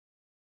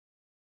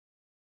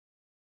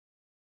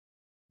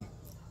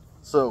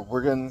So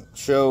we're going to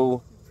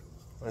show,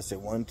 let's say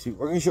 1, 2.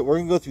 We're going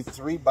to go through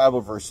 3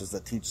 Bible verses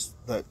that teach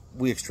that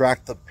we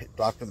extract the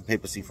doctrine of the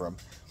papacy from.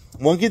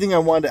 One key thing I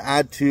wanted to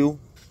add to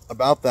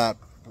about that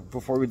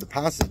before we read the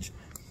passage.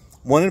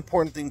 One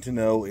important thing to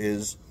know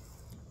is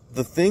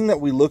the thing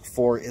that we look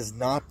for is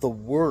not the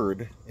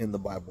word in the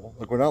Bible.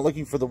 Like, we're not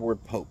looking for the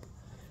word Pope.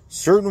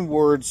 Certain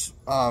words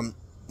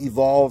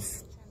evolve.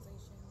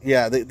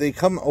 Yeah, they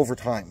come over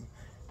time.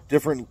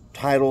 Different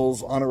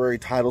titles, honorary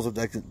titles of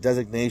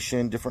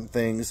designation, different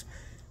things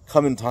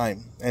come in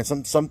time. And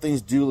some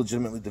things do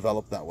legitimately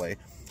develop that way.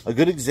 A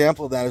good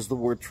example of that is the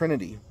word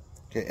Trinity.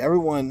 Okay,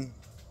 everyone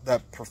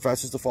that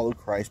professes to follow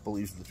Christ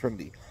believes in the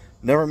Trinity.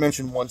 Never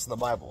mentioned once in the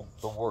Bible,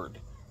 the word.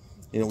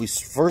 You know, we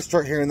first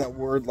start hearing that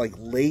word like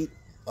late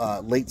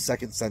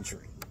 2nd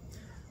century.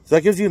 So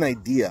that gives you an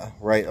idea,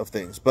 right, of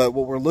things. But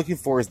what we're looking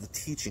for is the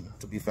teaching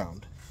to be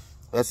found.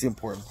 That's the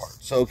important part.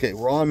 So, okay,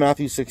 we're all in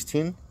Matthew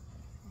 16.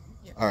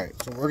 All right,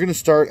 so we're going to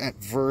start at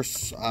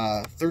verse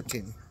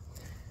 13.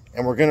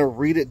 And we're going to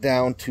read it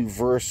down to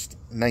verse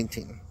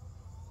 19.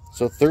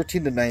 So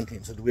 13 to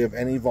 19. So do we have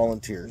any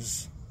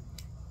volunteers?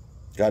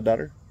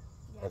 Goddaughter?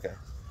 Yeah. Okay.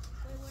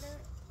 Wait, what is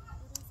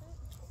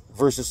it?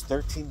 Verses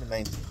 13 to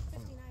 19.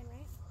 59,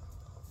 right?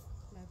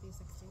 Matthew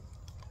 16.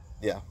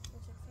 Yeah.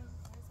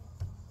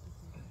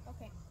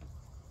 Okay.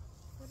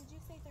 What did you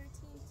say, 13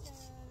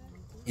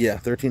 to... Yeah,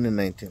 13 and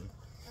 19. Okay.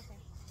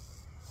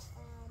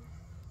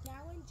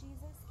 Now when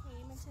Jesus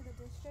came into the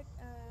district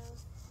of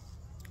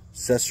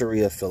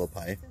Caesarea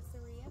Philippi,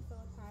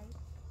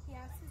 he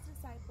asked his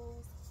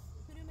disciples,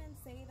 "Who do men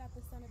say that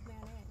the Son of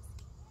Man is?"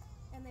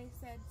 And they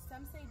said,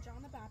 "Some say John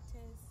the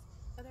Baptist,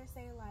 others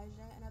say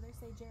Elijah, and others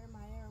say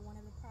Jeremiah or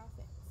one of the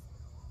prophets."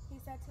 He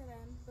said to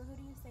them, "But who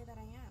do you say that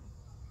I am?"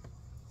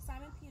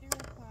 Simon Peter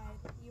replied,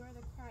 "You are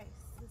the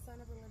Christ, the Son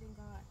of the living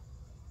God."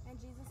 And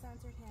Jesus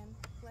answered him,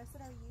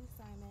 "Blessed are you,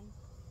 Simon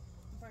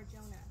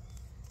Bar-Jonah,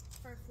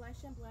 for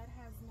flesh and blood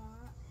has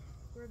not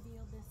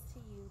revealed this to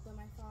you, but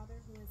my Father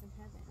who is in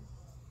heaven.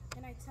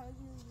 And I tell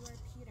you, you are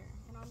Peter,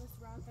 and on this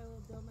rock I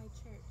will build my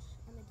church,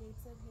 and the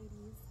gates of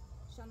Hades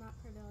shall not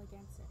prevail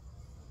against it."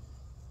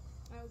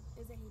 Oh,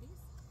 is it Hades?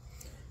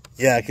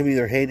 yeah, it can be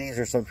either Hades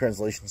or some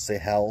translations say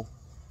hell.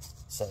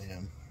 So, yeah.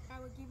 "I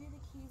will give you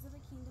the keys of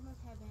the kingdom of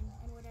heaven,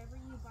 and whatever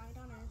you bind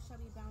on earth shall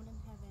be bound in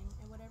heaven,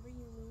 and whatever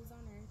you loose on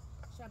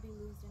earth shall be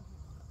loosed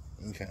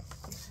in heaven." Okay.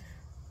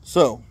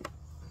 So,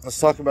 let's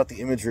talk about the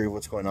imagery of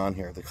what's going on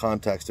here, the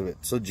context of it.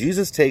 So,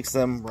 Jesus takes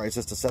them, right,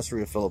 says to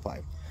Caesarea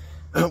Philippi,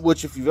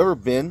 which, if you've ever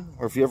been,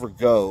 or if you ever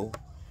go,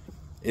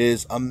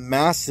 is a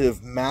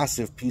massive,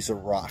 massive piece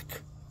of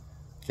rock.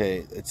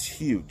 Okay, it's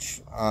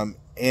huge.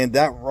 And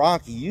that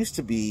rock used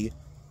to be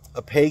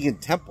a pagan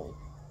temple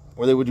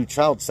where they would do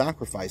child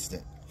sacrifice in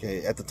it,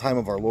 okay, at the time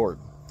of our Lord.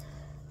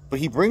 But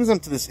he brings them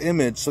to this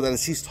image so that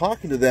as he's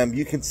talking to them,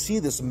 you can see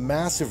this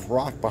massive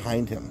rock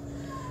behind him.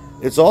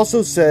 It's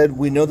also said,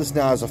 we know this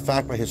now as a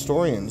fact by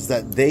historians,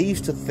 that they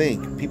used to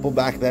think, people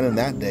back then in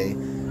that day,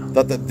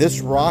 that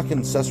this rock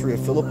in Caesarea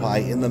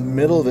Philippi, in the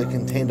middle of it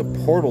contained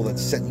a portal that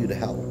sent you to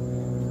hell.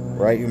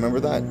 Right? You remember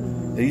that?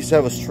 They used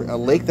to have a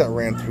lake that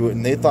ran through it,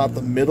 and they thought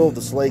the middle of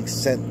this lake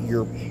sent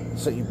your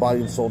body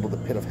and soul to the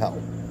pit of hell.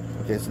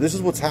 Okay, so this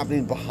is what's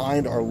happening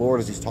behind our Lord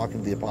as he's talking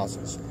to the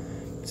apostles.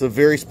 It's a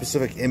very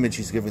specific image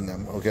he's giving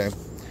them, okay?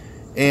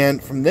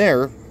 And from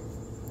there,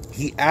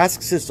 he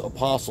asks his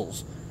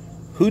apostles,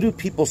 "Who do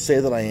people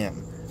say that I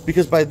am?"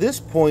 Because by this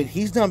point,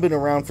 he's now been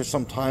around for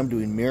some time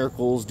doing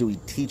miracles, doing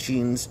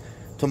teachings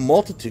to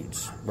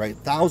multitudes, right?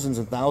 Thousands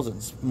and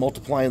thousands,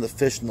 multiplying the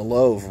fish and the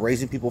loaves,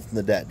 raising people from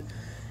the dead.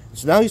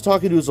 So now he's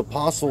talking to his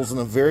apostles in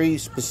a very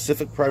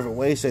specific, private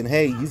way, saying,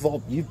 "Hey,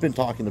 you've been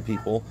talking to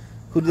people.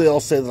 Who do they all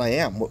say that I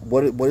am?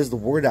 What is the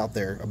word out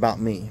there about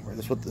me?" Right?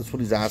 That's what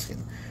he's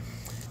asking.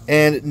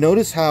 And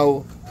notice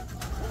how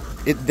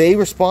they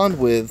respond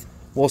with,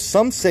 "Well,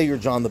 some say you're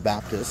John the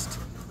Baptist.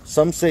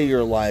 Some say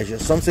you're Elijah.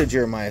 Some say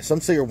Jeremiah.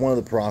 Some say you're one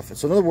of the prophets."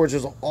 So in other words,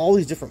 there's all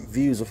these different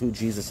views of who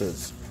Jesus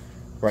is,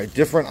 right?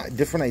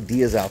 Different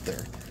ideas out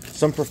there.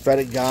 Some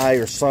prophetic guy,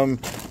 or some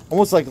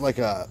almost like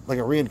a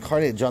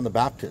reincarnated John the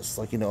Baptist,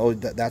 like, you know, oh,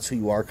 that's who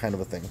you are, kind of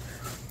a thing.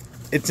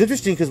 It's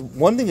interesting because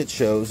one thing it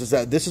shows is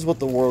that this is what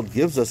the world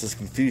gives us is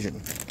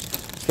confusion,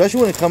 especially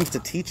when it comes to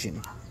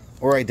teaching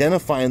or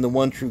identifying the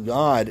one true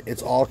God.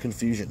 It's all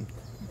confusion.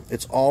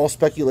 It's all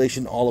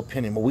speculation, all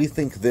opinion. Well, we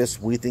think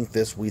this, we think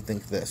this, we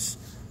think this.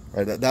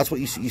 Right? That's what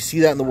you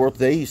see that in the world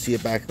today. You see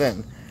it back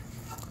then.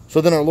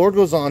 So then our Lord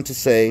goes on to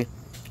say,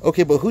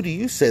 "Okay, but who do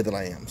you say that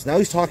I am?" So now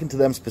he's talking to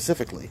them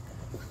specifically.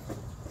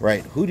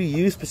 Right? Who do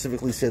you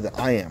specifically say that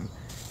I am?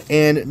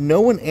 And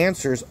no one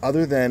answers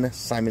other than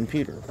Simon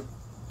Peter.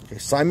 Okay,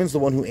 Simon's the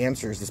one who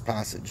answers this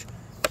passage.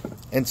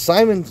 And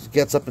Simon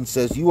gets up and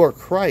says, "You are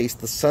Christ,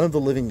 the Son of the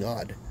living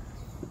God."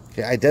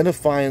 Okay,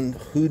 identifying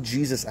who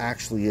Jesus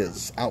actually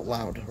is out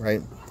loud,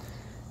 right?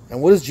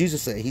 And what does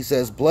Jesus say? He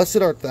says, "Blessed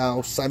art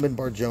thou, Simon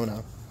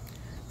Bar-Jonah.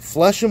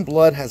 Flesh and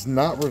blood has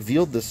not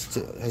revealed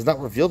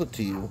it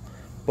to you,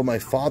 but my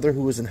Father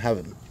who is in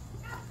heaven."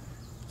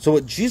 So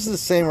what Jesus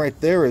is saying right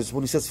there is,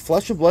 when he says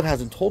flesh and blood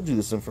hasn't told you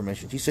this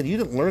information, he said you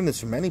didn't learn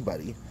this from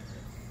anybody,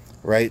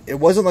 right? It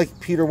wasn't like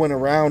Peter went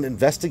around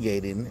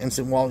investigating and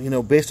said,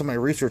 well, based on my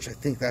research, I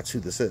think that's who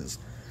this is.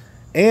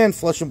 And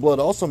flesh and blood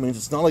also means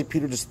it's not like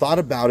Peter just thought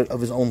about it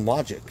of his own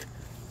logic.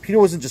 Peter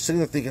wasn't just sitting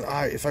there thinking,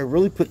 if I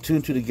really put two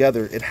and two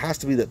together, it has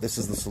to be that this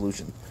is the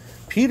solution.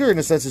 Peter, in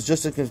a sense, is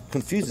just as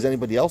confused as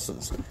anybody else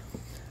is.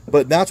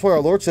 But that's why our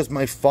Lord says,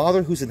 my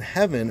Father who's in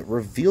heaven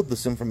revealed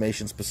this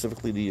information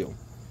specifically to you.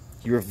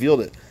 He revealed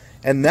it.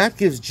 And that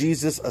gives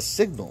Jesus a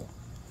signal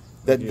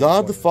that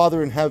God the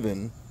Father in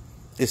heaven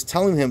is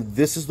telling him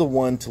this is the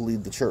one to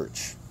lead the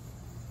church.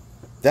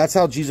 That's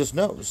how Jesus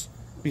knows.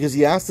 Because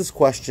he asked this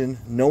question,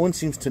 no one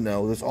seems to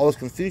know, there's all this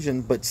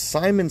confusion, but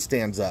Simon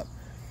stands up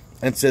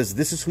and says,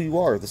 this is who you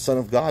are, the Son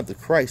of God, the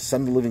Christ,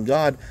 Son of the living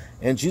God.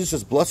 And Jesus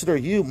says, blessed are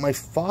you, my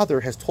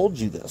Father has told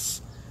you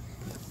this.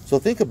 So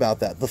think about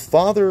that. The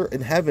Father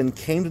in heaven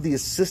came to the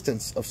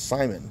assistance of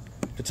Simon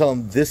to tell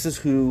him, this is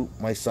who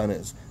my Son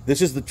is.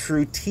 This is the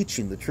true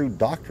teaching, the true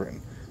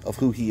doctrine of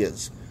who he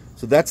is.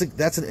 So that's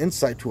an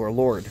insight to our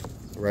Lord,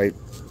 right?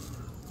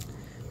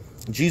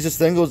 Jesus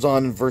then goes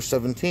on in verse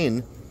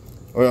 17,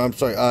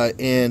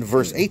 in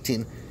verse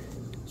 18.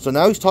 So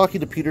now he's talking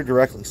to Peter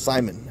directly,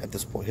 Simon, at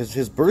this point.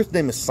 His birth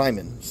name is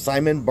Simon,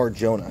 Simon Bar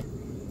Jonah.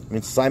 I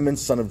mean, Simon,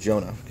 son of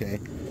Jonah, okay?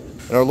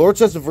 And our Lord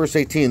says in verse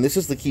 18, this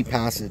is the key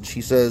passage.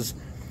 He says,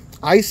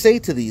 I say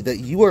to thee that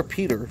you are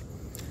Peter,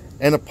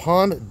 and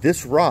upon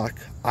this rock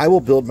I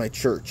will build my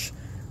church.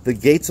 The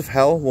gates of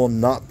hell will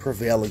not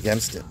prevail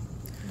against it.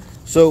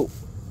 So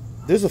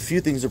there's a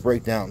few things to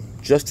break down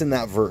just in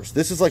that verse.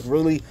 This is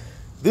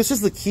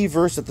the key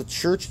verse that the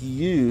church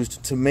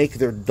used to make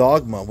their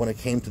dogma when it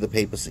came to the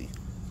papacy.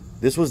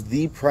 This was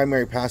the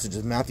primary passage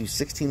in Matthew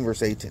 16,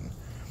 verse 18.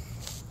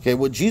 Okay,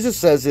 what Jesus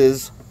says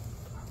is,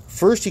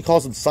 first he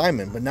calls him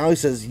Simon, but now he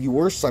says, you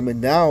were Simon.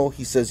 Now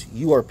he says,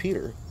 you are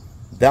Peter.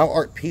 Thou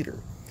art Peter.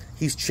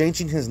 He's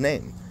changing his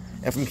name.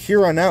 And from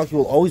here on out, he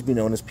will always be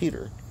known as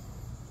Peter.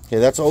 Okay,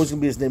 that's always going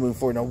to be his name moving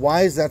forward. Now,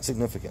 why is that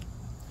significant?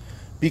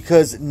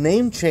 Because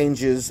name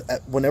changes,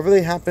 whenever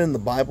they happen in the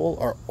Bible,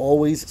 are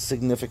always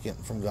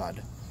significant from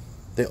God.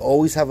 They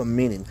always have a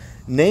meaning.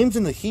 Names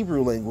in the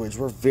Hebrew language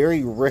were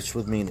very rich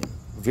with meaning.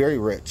 Very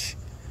rich.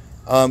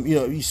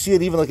 You see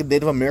it even like in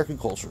Native American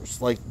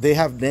cultures. Like, they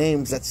have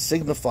names that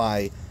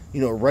signify,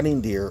 a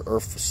running deer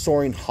or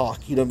soaring hawk.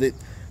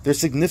 They're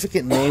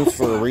significant names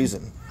for a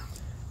reason.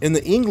 In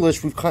the English,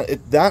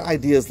 that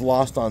idea is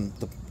lost on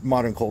the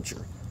modern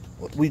culture.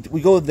 We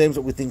go with names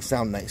that we think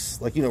sound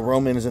nice. Like,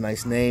 Roman is a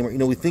nice name.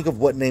 Or, we think of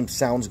what name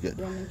sounds good.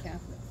 Roman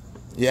Catholic.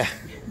 Yeah,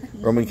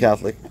 Roman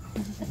Catholic.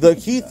 The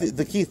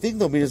key thing,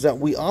 though, is that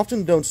we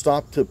often don't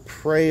stop to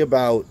pray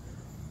about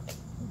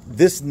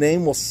this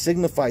name will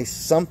signify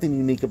something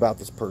unique about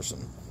this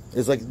person.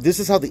 It's like, this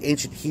is how the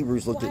ancient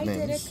Hebrews looked at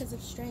names. I did it because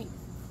of strength.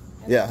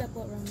 I looked up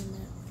what Roman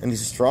meant. And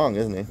he's strong,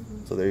 isn't he?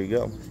 Mm-hmm. So there you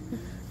go.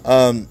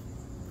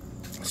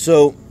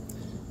 So,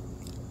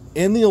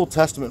 in the Old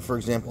Testament, for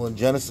example, in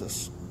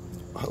Genesis,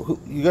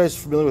 you guys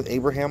familiar with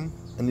Abraham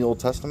in the Old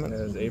Testament?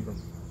 Yeah, it's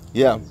Abram.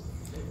 Yeah.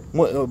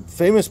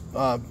 Famous,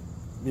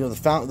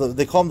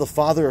 they call him the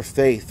father of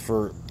faith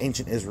for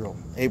ancient Israel,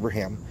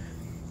 Abraham.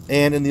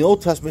 And in the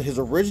Old Testament, his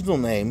original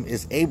name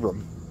is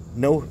Abram.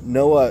 No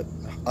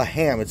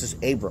Ham, it's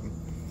just Abram.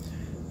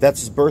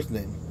 That's his birth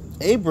name.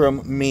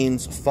 Abram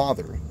means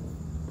father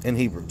in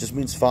Hebrew, just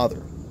means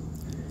father.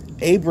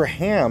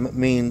 Abraham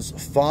means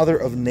father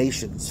of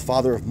nations,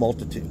 father of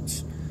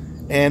multitudes.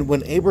 And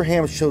when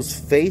Abraham shows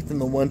faith in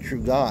the one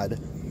true God,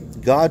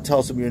 God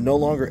tells him, you're no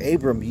longer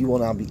Abram, you will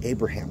now be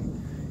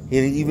Abraham. He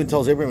even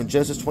tells Abraham in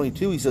Genesis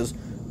 22, he says,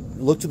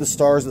 look to the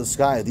stars of the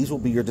sky. These will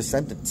be your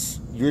descendants.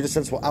 Your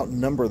descendants will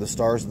outnumber the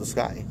stars of the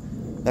sky.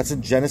 That's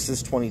in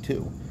Genesis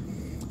 22.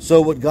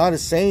 So what God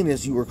is saying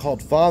is, you were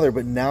called father,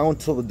 but now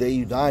until the day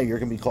you die, you're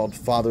going to be called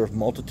father of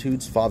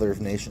multitudes, father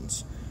of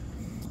nations.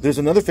 There's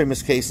another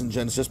famous case in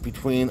Genesis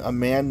between a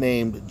man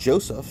named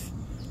Joseph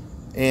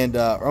and,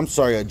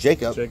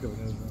 Jacob.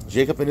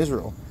 Jacob in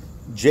Israel.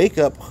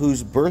 Jacob,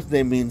 whose birth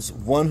name means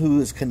one who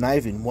is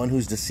conniving, one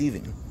who's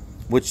deceiving,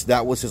 which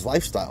that was his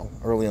lifestyle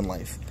early in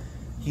life.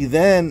 He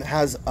then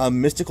has a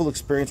mystical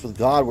experience with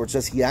God where it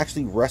says he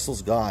actually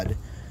wrestles God,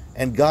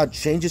 and God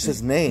changes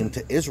his name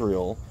to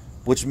Israel,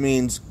 which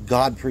means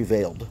God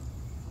prevailed,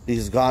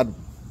 because God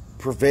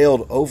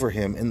prevailed over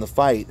him in the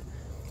fight,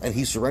 and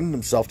he surrendered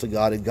himself to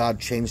God, and God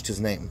changed his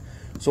name.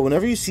 So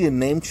whenever you see a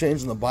name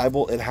change in the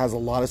Bible, it has a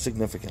lot of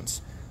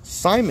significance.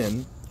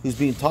 Simon, who's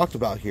being talked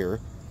about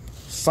here,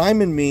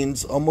 Simon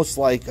means almost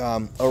like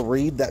a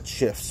reed that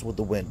shifts with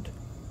the wind.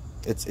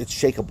 It's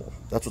shakeable.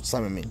 That's what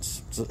Simon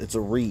means. It's a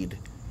reed.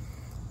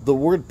 The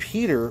word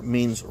Peter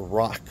means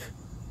rock,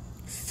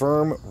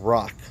 firm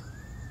rock.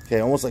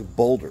 Okay, almost like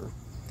boulder.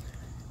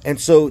 And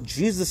so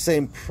Jesus is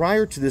saying,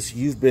 prior to this,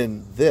 you've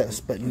been this,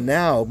 but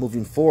now,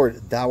 moving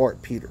forward, thou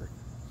art Peter.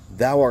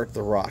 Thou art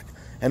the rock.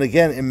 And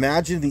again,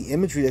 imagine the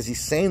imagery as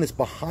he's saying this.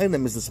 Behind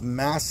them is this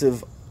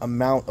massive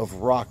amount of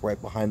rock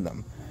right behind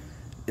them.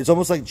 It's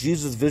almost like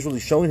Jesus is visually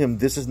showing him,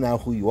 this is now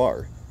who you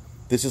are.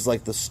 This is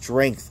like the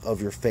strength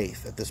of your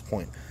faith at this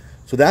point.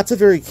 So that's a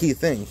very key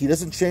thing. He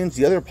doesn't change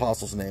the other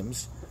apostles'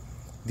 names.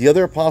 The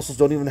other apostles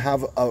don't even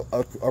have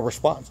a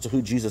response to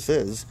who Jesus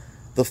is.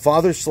 The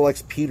Father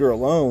selects Peter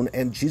alone,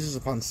 and Jesus,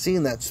 upon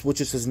seeing that,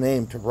 switches his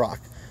name to Rock.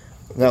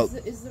 Now,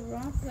 is the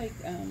rock like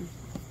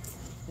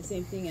the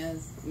same thing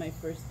as my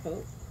first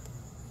pope?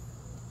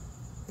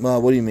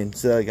 What do you mean?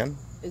 Say that again.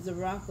 Is the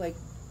rock like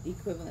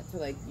equivalent to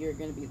like you're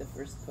going to be the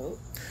first pope?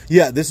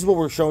 Yeah, this is what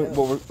we're showing.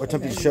 What we're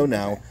attempting to show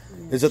now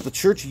is that the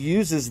church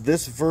uses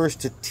this verse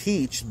to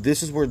teach.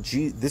 This is where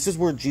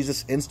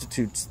Jesus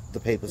institutes the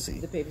papacy.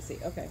 The papacy.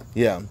 Okay.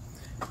 Yeah,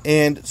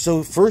 and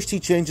so first he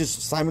changes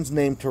Simon's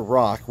name to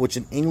Rock, which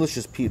in English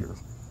is Peter.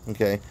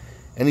 Okay,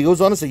 and he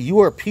goes on to say, "You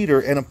are Peter,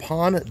 and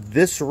upon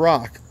this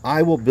rock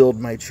I will build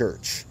my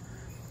church."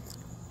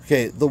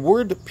 Okay, the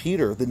word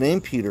Peter, the name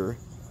Peter,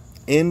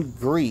 in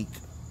Greek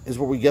is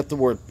where we get the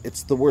word.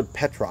 It's the word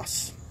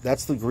Petros.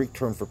 That's the Greek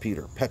term for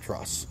Peter,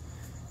 Petros.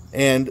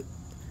 And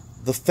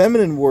the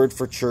feminine word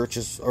for church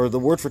is, or the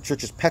word for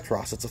church is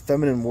Petros. It's a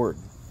feminine word,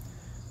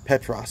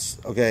 Petros.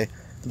 Okay,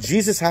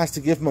 Jesus has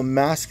to give him a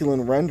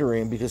masculine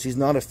rendering because he's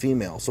not a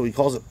female, so he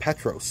calls it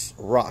Petros,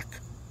 rock.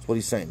 That's what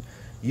he's saying.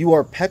 You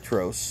are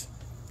Petros,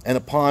 and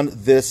upon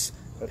this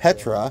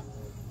Petra,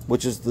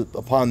 which is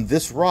upon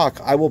this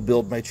rock, I will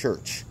build my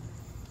church.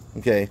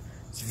 Okay,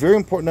 it's very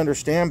important to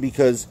understand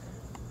because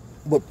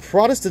what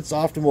Protestants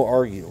often will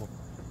argue,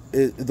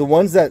 the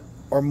ones that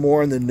are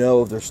more in the know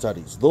of their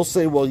studies, they'll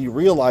say, well, you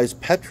realize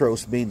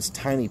Petros means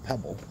tiny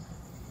pebble.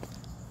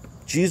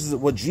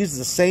 What Jesus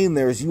is saying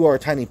there is you are a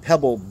tiny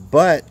pebble,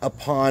 but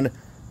upon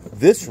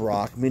this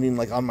rock, meaning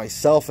like on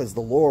myself as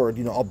the Lord,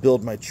 I'll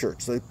build my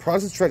church. So the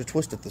Protestants try to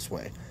twist it this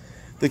way.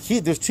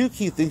 There's two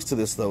key things to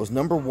this, though. Is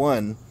number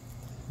one,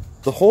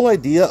 the whole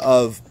idea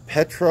of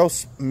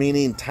Petros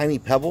meaning tiny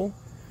pebble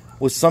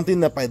was something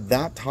that by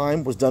that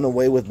time was done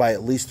away with by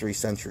at least 3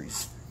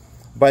 centuries.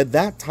 By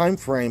that time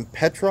frame,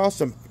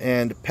 Petros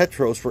and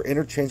Petros were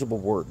interchangeable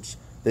words.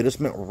 They just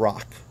meant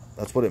rock.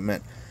 That's what it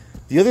meant.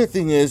 The other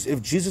thing is,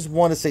 if Jesus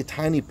wanted to say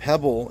tiny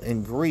pebble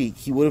in Greek,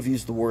 he would have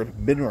used the word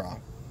minra.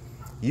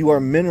 You are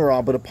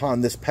minra, but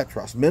upon this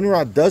Petros.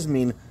 Minra does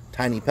mean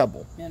tiny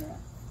pebble.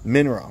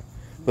 Minra.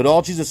 But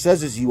all Jesus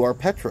says is you are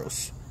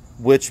Petros,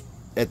 which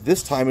at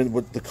this time in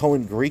what the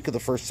Koine Greek of the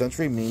 1st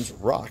century means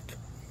rock.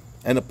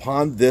 And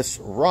upon this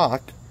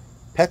rock,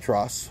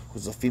 Petros,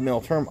 was a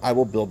female term, I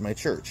will build my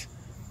church.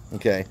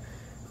 Okay.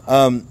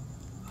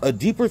 A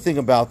deeper thing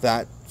about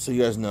that, so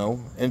you guys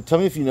know, and tell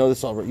me if you know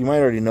this already, you might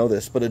already know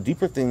this, but a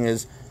deeper thing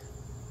is,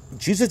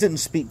 Jesus didn't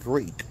speak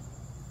Greek,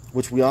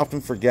 which we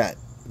often forget.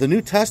 The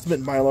New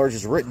Testament, by and large,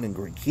 is written in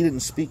Greek. He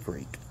didn't speak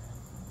Greek.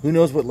 Who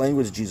knows what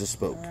language Jesus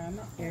spoke?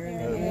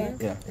 Aramaic.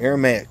 Yeah,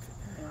 Aramaic.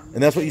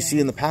 And that's what you see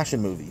in the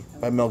Passion movie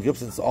by Mel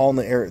Gibson. It's all in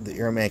the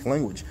Aramaic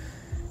language.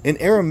 In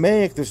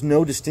Aramaic, there's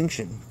no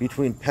distinction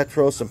between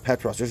Petros and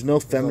Petros. There's no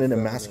feminine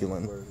and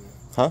masculine.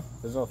 Huh?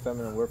 There's no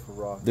feminine word for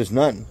rock. There's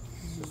none.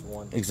 It's just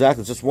one.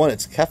 Exactly. It's just one.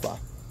 It's Kepha.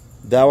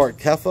 Thou art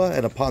Kepha,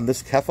 and upon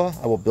this Kepha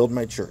I will build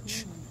my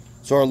church.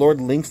 So our Lord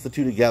links the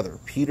two together.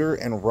 Peter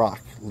and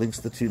rock links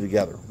the two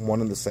together. One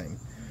and the same.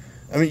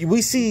 I mean,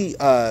 we see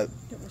the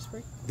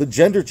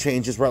gender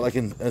changes, right? Like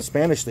in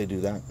Spanish, they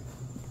do that,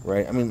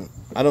 right? I mean,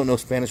 I don't know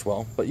Spanish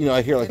well, but,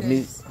 I hear like It me,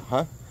 is.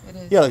 huh? It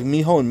is. Yeah, like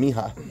mijo and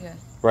mija. Yeah.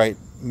 Right,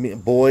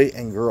 boy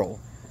and girl.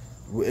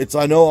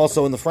 I know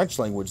also in the French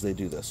language they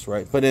do this,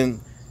 right? But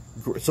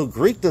so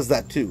Greek does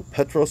that too.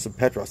 Petros and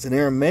Petros. In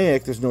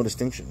Aramaic, there's no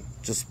distinction,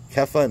 just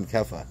Kepha and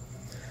Kepha.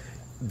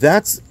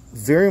 That's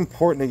very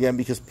important again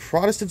because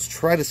Protestants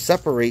try to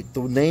separate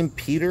the name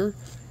Peter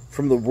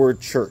from the word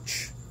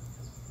church.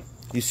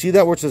 You see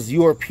that where it says,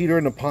 "You are Peter,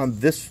 and upon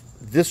this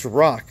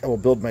rock I will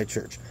build my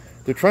church."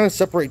 They're trying to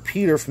separate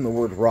Peter from the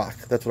word rock.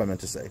 That's what I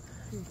meant to say.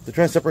 They're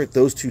trying to separate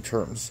those two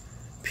terms.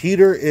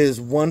 Peter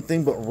is one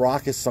thing, but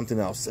rock is something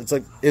else. It's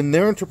like, in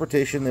their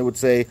interpretation, they would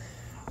say,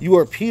 you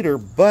are Peter,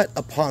 but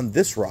upon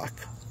this rock,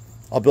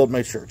 I'll build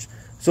my church.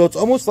 So it's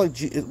almost like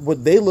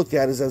what they look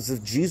at is as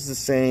if Jesus is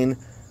saying,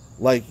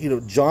 like,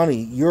 Johnny,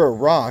 you're a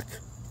rock.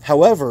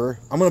 However,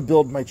 I'm going to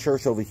build my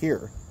church over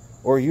here.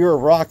 Or you're a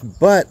rock,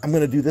 but I'm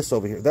going to do this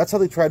over here. That's how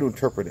they try to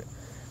interpret it.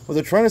 What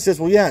they're trying to say is,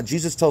 well, yeah,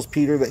 Jesus tells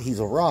Peter that he's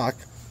a rock.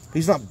 But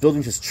he's not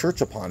building his church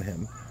upon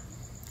him.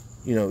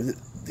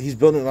 He's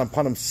building it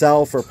upon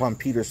himself or upon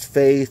Peter's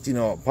faith,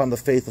 upon the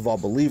faith of all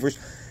believers.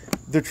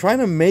 They're trying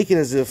to make it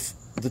as if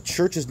the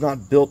church is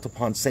not built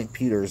upon St.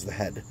 Peter as the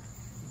head.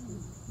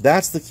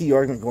 That's the key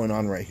argument going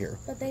on right here.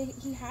 But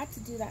he had to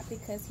do that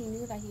because he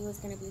knew that he was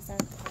going to be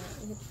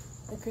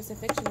the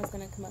crucifixion was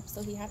going to come up,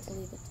 so he had to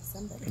leave it to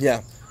somebody.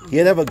 Yeah, he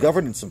had to have a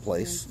governance in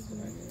place.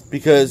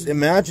 Because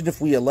imagine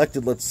if we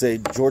elected, let's say,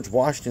 George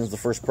Washington as the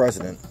first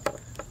president.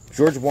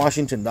 George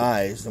Washington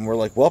dies, and we're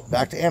like, well,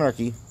 back to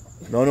anarchy.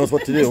 No one knows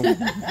what to do.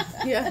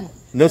 Yeah.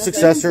 No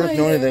successor,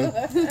 no anything.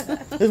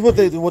 This is what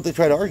they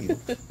try to argue.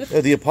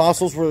 The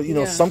apostles were,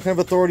 some kind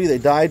of authority. They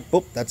died.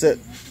 Boop, that's it.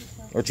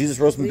 Or Jesus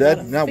rose from the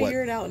dead. Now what?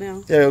 Figure it out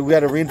now. Yeah, we got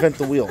to reinvent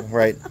the wheel,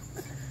 right?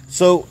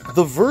 So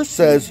the verse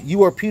says,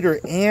 "You are Peter,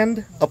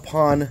 and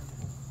upon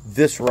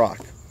this rock.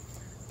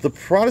 The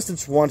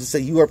Protestants want to say,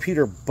 you are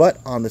Peter, but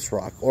on this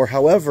rock, or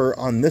however,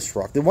 on this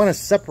rock. They want to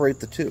separate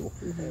the two.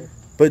 Mm-hmm.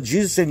 But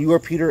Jesus said, you are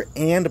Peter,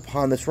 and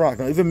upon this rock.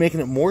 Now, even making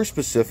it more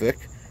specific,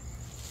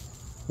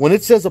 when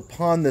it says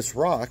upon this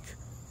rock,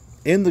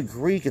 in the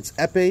Greek, it's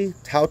epe,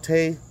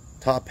 taute,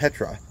 ta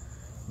petra,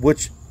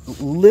 which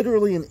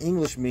literally in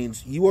English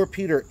means, you are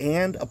Peter,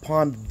 and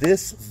upon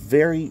this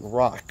very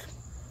rock,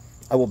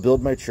 I will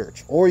build my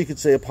church. Or you could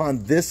say,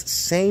 upon this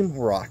same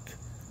rock,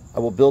 I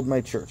will build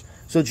my church.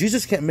 So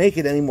Jesus can't make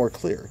it any more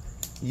clear.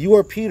 You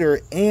are Peter,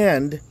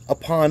 and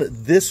upon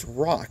this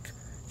rock.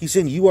 He's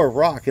saying, you are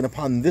rock, and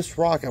upon this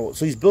rock I will.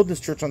 So he's building his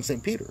church on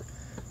St. Peter.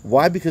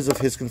 Why? Because of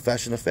his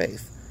confession of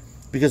faith.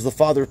 Because the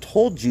Father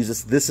told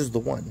Jesus, this is the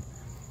one.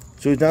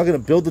 So he's now going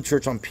to build the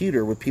church on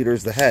Peter, with Peter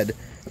as the head.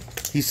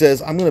 He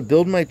says, I'm going to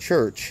build my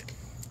church,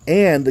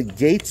 and the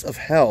gates of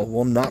hell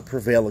will not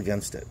prevail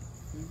against it.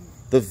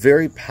 The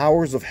very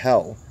powers of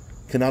hell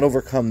cannot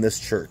overcome this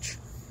church.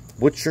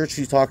 What church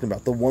he's talking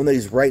about? The one that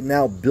he's right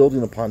now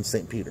building upon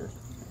St. Peter.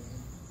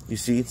 You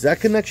see, does that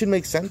connection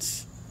make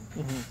sense?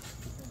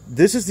 Mm-hmm.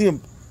 This is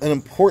an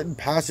important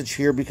passage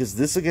here, because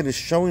this again is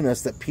showing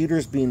us that Peter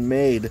is being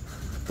made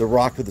the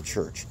rock of the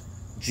church.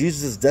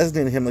 Jesus is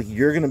designating him like,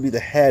 you're going to be the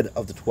head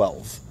of the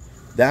 12.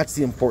 That's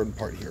the important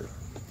part here.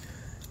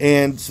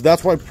 And so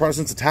that's why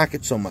Protestants attack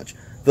it so much.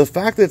 The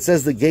fact that it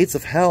says the gates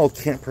of hell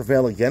can't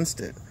prevail against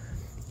it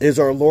is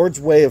our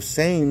Lord's way of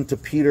saying to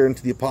Peter and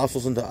to the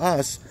apostles and to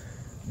us,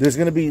 there's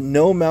going to be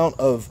no amount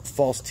of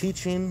false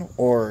teaching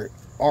or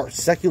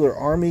secular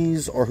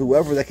armies or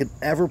whoever that can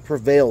ever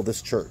prevail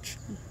this church.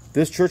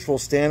 This church will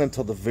stand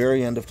until the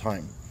very end of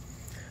time.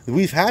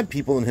 We've had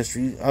people in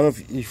history, I don't know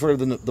if you've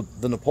heard of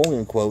the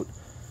Napoleon quote,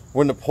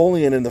 where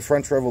Napoleon in the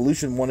French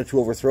Revolution wanted to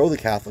overthrow the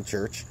Catholic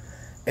Church,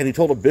 and he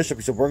told a bishop,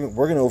 he said, we're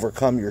going to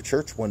overcome your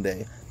church one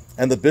day.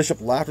 And the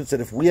bishop laughed and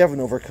said, if we haven't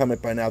overcome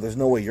it by now, there's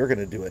no way you're going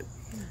to do it.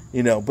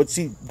 You know, but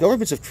see,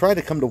 governments have tried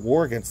to come to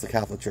war against the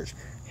Catholic Church.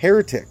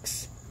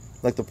 Heretics,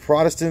 like the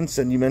Protestants,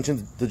 and you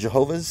mentioned the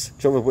Jehovah's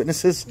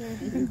Witnesses,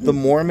 the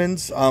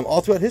Mormons,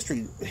 all throughout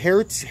history,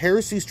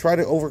 heresies try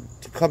to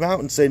come out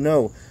and say,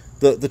 no,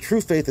 the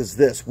true faith is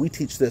this. We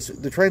teach this.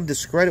 They're trying to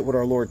discredit what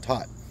our Lord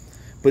taught.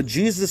 But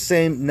Jesus is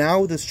saying,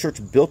 now this church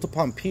built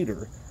upon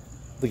Peter,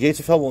 the gates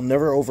of hell will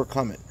never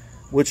overcome it.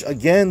 Which,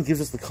 again,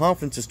 gives us the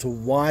confidence as to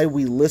why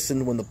we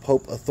listen when the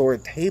Pope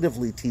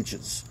authoritatively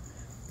teaches.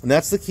 And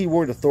that's the key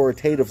word,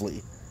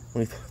 authoritatively.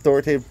 When he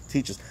authoritatively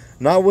teaches.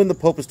 Not when the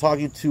Pope is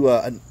talking to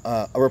a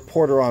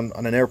reporter on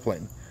an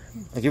airplane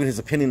and giving his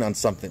opinion on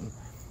something.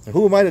 And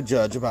who am I to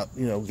judge about,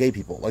 gay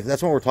people? Like,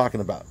 that's what we're talking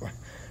about. We're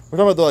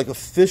talking about the,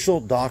 official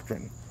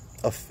doctrine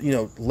of,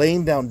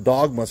 laying down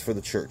dogmas for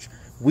the church.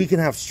 We can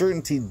have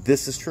certainty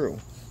this is true.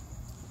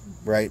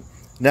 Right?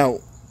 Now,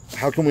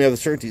 how can we have the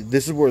certainty?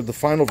 This is where the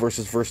final verse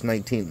is, verse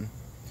 19.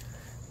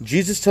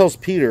 Jesus tells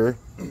Peter,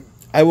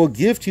 I will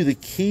give to you the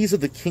keys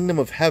of the kingdom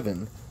of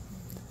heaven.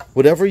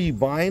 Whatever you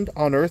bind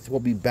on earth will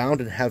be bound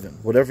in heaven.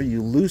 Whatever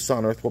you loose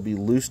on earth will be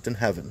loosed in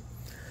heaven.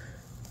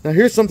 Now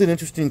here's something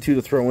interesting too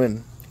to throw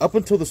in. Up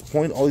until this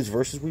point, all these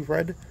verses we've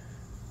read,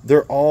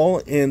 they're all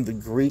in the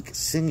Greek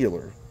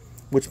singular.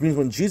 Which means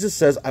when Jesus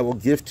says, I will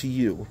give to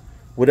you,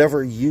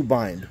 whatever you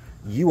bind,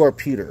 you are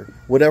Peter,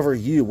 whatever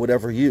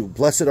you,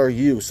 blessed are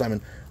you,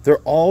 Simon. They're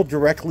all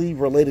directly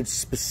related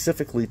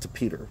specifically to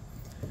Peter.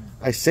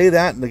 I say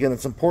that, and again,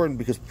 it's important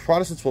because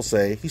Protestants will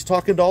say, he's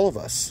talking to all of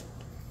us.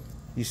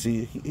 You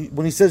see,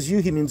 when he says you,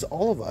 he means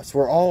all of us.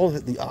 We're all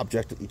the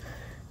object.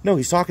 No,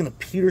 he's talking to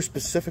Peter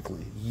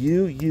specifically.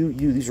 You.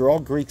 These are all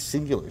Greek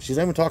singulars. He's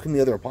not even talking to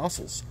the other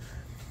apostles.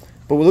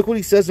 But look what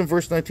he says in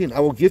verse 19.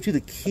 I will give you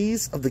the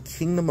keys of the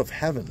kingdom of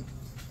heaven.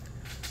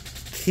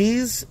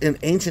 Keys in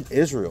ancient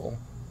Israel,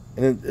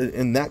 and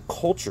in that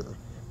culture,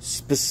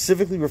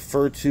 specifically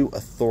referred to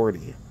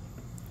authority.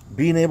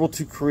 Being able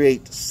to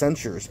create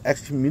censures,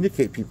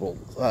 excommunicate people,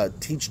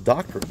 teach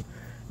doctrine,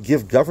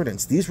 give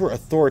governance. These were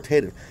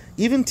authoritative.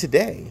 Even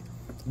today,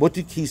 what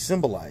do keys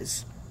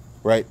symbolize?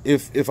 Right?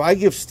 If I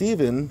give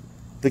Stephen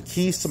the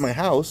keys to my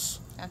house,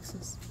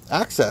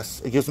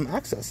 access, it gives him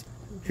access.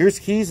 Here's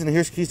keys and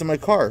here's keys to my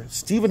car.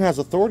 Stephen has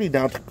authority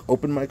now to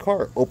open my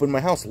car, open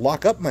my house,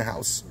 lock up my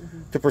house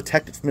to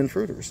protect it from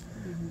intruders.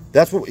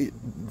 That's what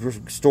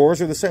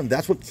stores are the same.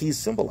 That's what keys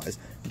symbolize.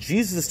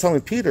 Jesus is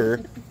telling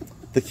Peter,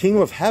 the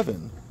kingdom of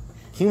heaven,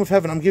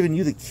 I'm giving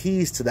you the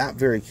keys to that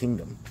very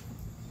kingdom.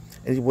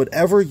 And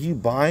whatever you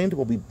bind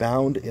will be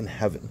bound in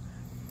heaven.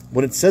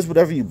 When it says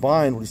whatever you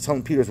bind, what he's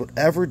telling Peter is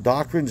whatever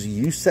doctrines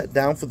you set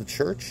down for the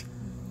church,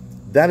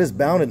 that is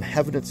bound in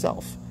heaven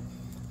itself.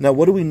 Now,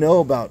 what do we know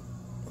about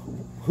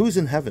who's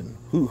in heaven?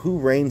 Who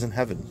reigns in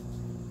heaven?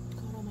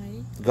 God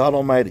Almighty. God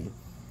Almighty.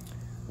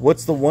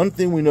 What's the one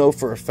thing we know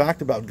for a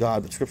fact about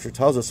God that Scripture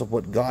tells us of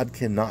what God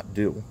cannot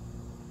do?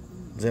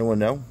 Does anyone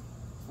know?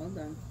 Hold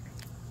on.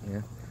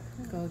 Yeah.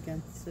 Go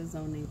against his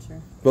own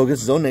nature. Go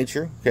against his own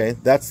nature. Okay,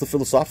 that's the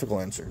philosophical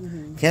answer.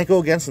 Can't go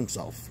against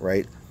himself,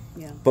 right?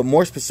 Yeah. But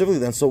more specifically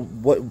then, so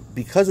what?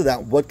 Because of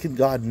that, what can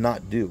God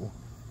not do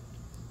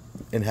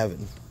in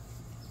heaven?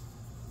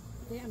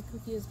 exactly. I'm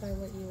confused by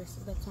what you were,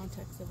 the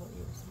context of what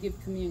you were saying.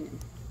 Give communion.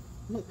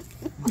 No,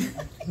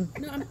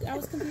 I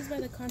was confused by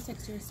the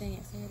context you were saying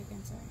it. Say it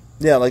again, sorry.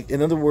 Yeah, like,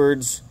 in other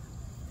words,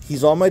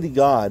 he's Almighty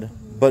God,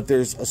 but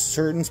there's a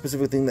certain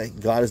specific thing that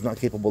God is not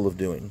capable of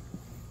doing.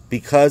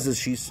 Because,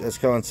 as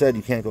Caroline said,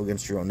 you can't go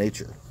against your own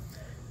nature.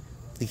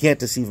 He can't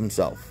deceive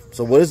himself.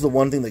 So what is the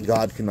one thing that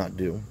God cannot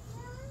do?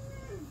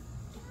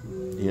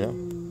 You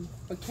know?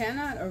 Or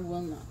cannot or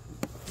will not?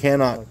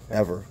 Cannot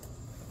ever.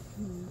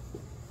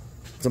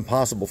 It's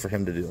impossible for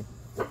him to do.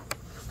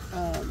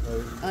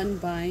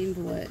 Unbind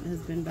what has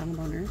been bound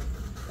on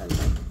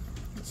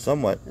earth?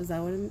 Somewhat. Is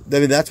that what it means? I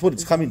mean, that's what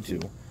it's coming to.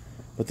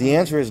 But the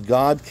answer is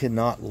God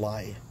cannot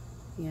lie.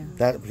 Yeah.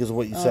 That because of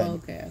what you said.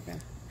 Okay.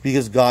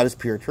 Because God is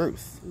pure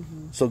truth.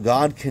 So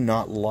God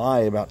cannot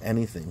lie about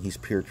anything. He's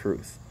pure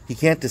truth. He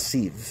can't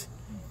deceive.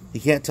 He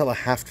can't tell a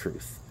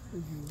half-truth.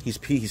 He's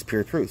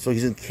pure truth. So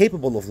he's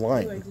incapable of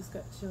lying. I just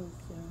got chills.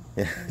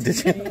 Yeah.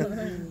 Did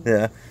you?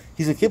 Yeah.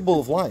 He's incapable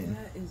of lying.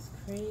 That is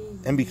crazy.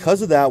 And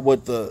because of that,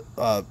 what the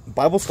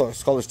Bible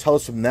scholars tell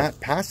us from that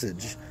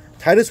passage,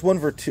 Titus 1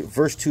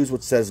 verse 2 is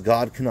what says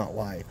God cannot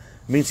lie.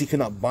 It means he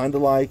cannot bind a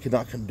lie,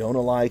 cannot condone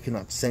a lie,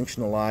 cannot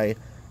sanction a lie,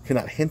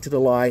 cannot hint at a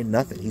lie,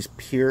 nothing. He's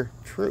pure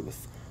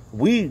truth.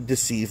 We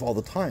deceive all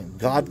the time.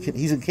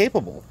 He's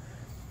incapable.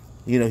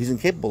 You know, he's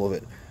incapable of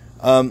it.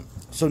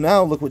 So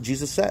now look what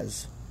Jesus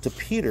says to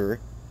Peter,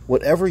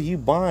 whatever you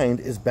bind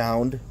is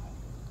bound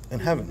in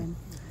heaven.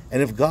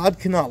 And if God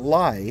cannot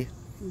lie,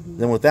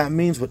 then what that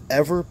means,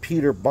 whatever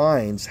Peter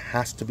binds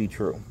has to be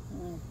true.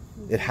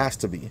 It has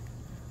to be.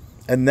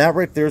 And that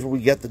right there is where we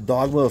get the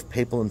dogma of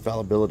papal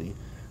infallibility.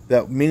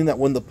 That meaning that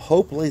when the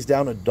Pope lays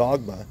down a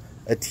dogma,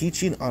 a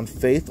teaching on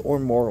faith or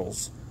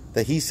morals,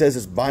 that he says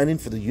is binding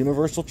for the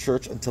universal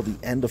church until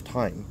the end of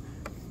time.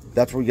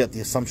 That's where we get the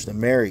Assumption of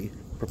Mary,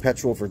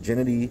 perpetual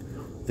virginity,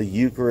 the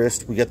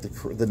Eucharist, we get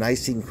the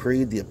Nicene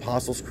Creed, the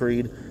Apostles'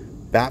 Creed,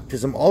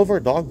 baptism, all of our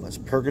dogmas,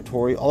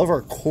 purgatory, all of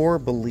our core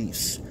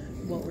beliefs.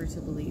 What we're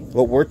to believe.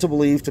 What we're to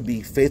believe to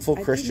be faithful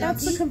I Christians. think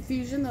that's the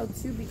confusion, though,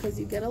 too, because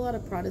you get a lot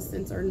of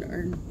Protestants or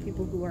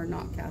people who are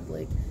not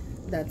Catholic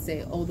that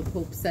say, oh, the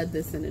Pope said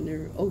this,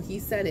 he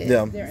said it,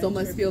 so it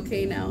must be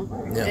okay now.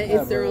 Yeah. And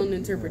it's their own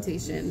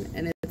interpretation.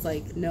 And it's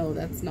like, no,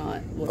 that's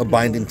not what a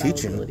binding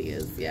teaching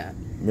is. Yeah.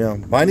 Yeah,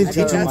 binding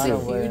teaching. That's a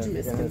huge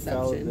misconception.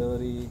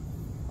 Infallibility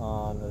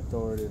on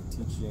authoritative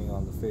teaching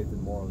on the faith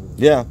and morals.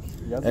 Yeah.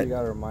 That's what you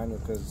got to remind them,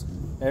 because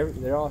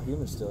they're all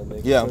human still.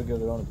 They Yeah. still give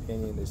their own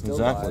opinion. They still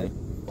Exactly. lie.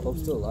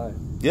 Popes still lie.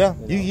 Yeah,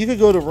 You know? you could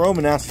go to Rome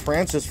and ask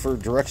Francis for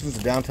directions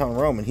to downtown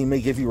Rome, and he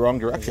may give you wrong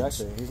directions.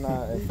 Exactly. He's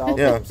not infallible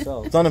Yeah,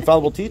 himself. it's not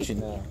infallible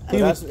teaching. Yeah. He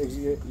But was-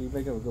 you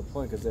make up a good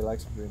point, because they like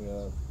to bring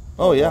up.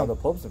 Oh, yeah. The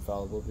Pope's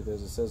infallible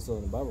because it says so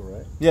in the Bible,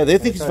 right? Yeah, they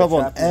And think he's try to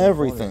infallible on trap you in the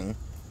corner. everything.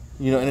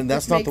 You know, and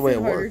that's Which not the way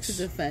makes it harder works. to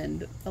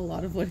defend a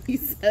lot of what he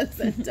says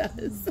and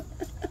does.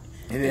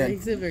 It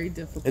makes it very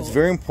difficult. It's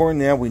very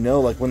important now. We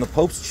know, like, when the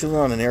Pope's chilling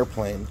on an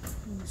airplane,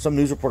 some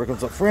news reporter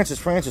comes up,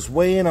 Francis,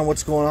 weigh in on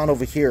what's going on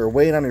over here.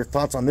 Weigh in on your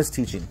thoughts on this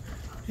teaching.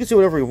 He can say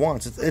whatever he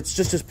wants. It's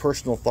just his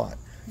personal thought.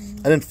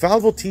 An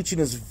infallible teaching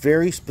is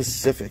very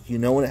specific. You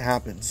know when it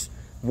happens.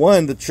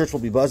 One, the church will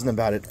be buzzing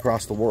about it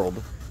across the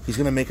world. He's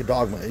going to make a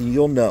dogma, and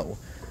you'll know.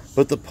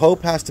 But the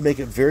Pope has to make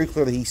it very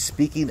clear that he's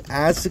speaking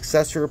as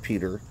successor of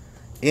Peter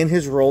in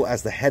his role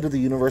as the head of the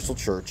universal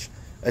church,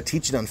 a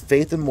teaching on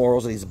faith and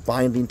morals that he's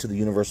binding to the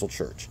universal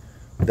church.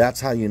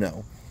 That's how you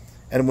know.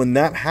 And when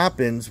that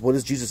happens, what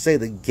does Jesus say?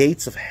 The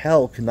gates of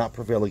hell cannot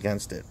prevail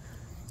against it.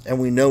 And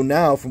we know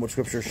now from what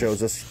Scripture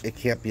shows us, it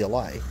can't be a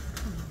lie.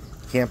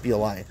 It can't be a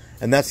lie.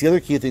 And that's the other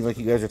key thing, like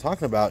you guys are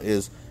talking about,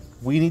 is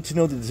we need to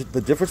know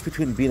the difference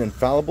between being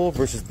infallible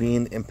versus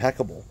being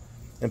impeccable.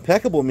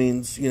 Impeccable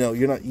means,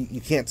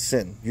 you can't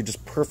sin. You're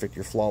just perfect.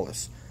 You're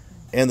flawless.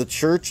 And the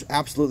church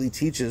absolutely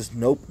teaches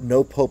no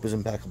pope is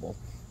impeccable.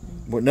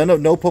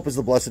 No pope is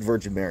the Blessed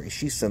Virgin Mary.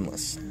 She's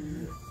sinless.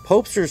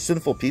 Popes are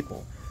sinful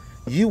people.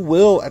 You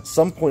will, at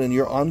some point in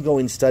your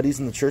ongoing studies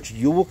in the church,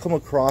 you will come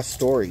across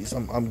stories,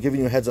 I'm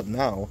giving you a heads up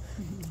now,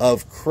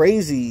 of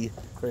crazy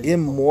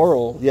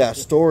immoral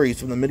stories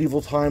from the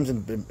medieval times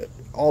and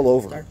all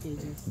over.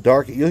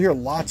 Dark Ages. You'll hear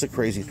lots of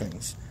crazy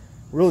things.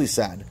 Really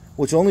sad.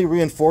 Which only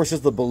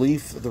reinforces the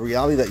belief, the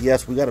reality that,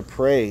 yes, we got to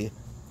pray,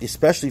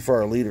 especially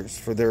for our leaders,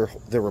 for their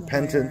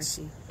repentance.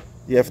 Hierarchy.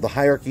 Yeah, for the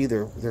hierarchy,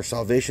 their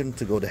salvation,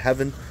 to go to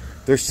heaven.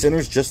 They're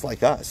sinners just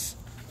like us.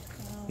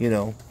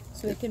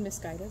 So they can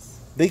misguide us?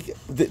 They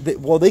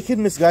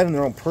can misguide in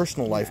their own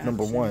personal life,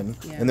 number one,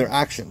 and their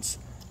actions.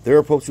 There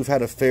are popes who've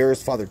had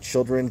affairs, fathered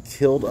children,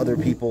 killed other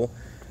people.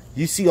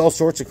 You see all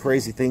sorts of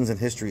crazy things in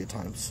history at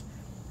times,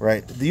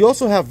 right? You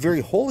also have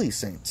very holy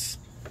saints,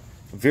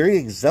 very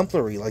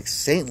exemplary, like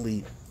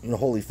saintly,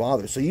 holy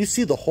fathers. So you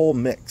see the whole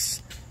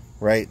mix,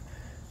 right?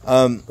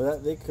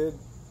 But they could,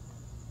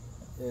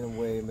 in a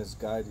way,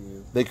 misguide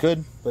you. They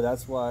could. But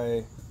that's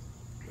why...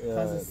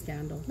 Causes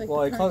scandal.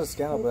 Well, it causes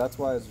scandal, but that's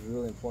why it's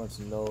really important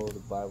to know the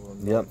Bible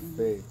and know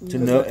the faith. To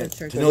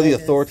know the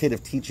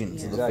authoritative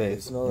teachings of the Exactly.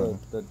 faith. To know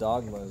the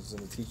dogmas and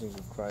the teachings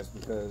of Christ,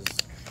 because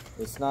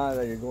it's not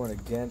that you're going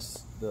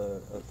against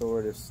the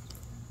authoritative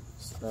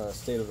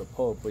state of the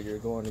Pope, but you're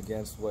going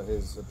against what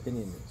his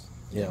opinion is.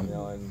 Yeah. You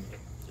know,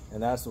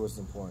 and that's what's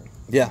important.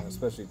 Yeah.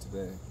 Especially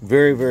today.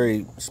 Very,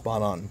 very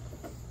spot on.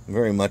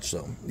 Very much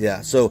so.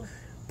 Yeah. So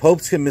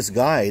popes can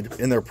misguide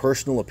in their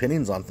personal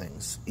opinions on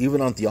things,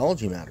 even on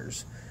theology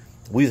matters.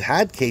 We've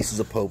had cases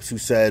of popes who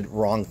said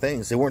wrong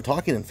things. They weren't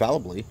talking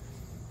infallibly.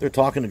 They're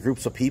talking to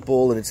groups of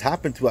people, and it's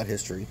happened throughout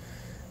history.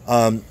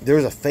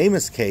 There's a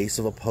famous case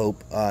of a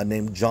pope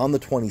named John the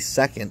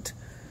 22nd,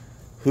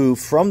 who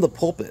from the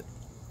pulpit,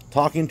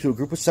 talking to a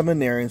group of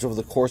seminarians over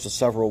the course of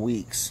several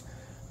weeks,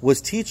 was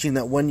teaching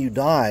that when you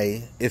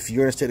die, if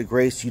you're in a state of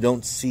grace, you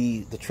don't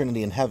see the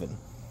Trinity in heaven.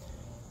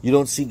 You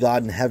don't see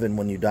God in heaven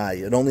when you die.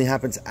 It only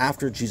happens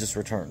after Jesus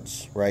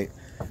returns, right?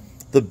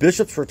 The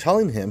bishops were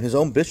telling him, his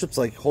own bishops,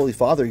 like, Holy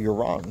Father, you're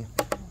wrong.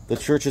 The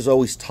church has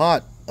always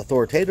taught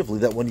authoritatively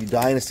that when you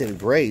die in a state of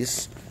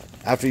grace,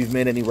 after you've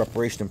made any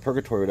reparation in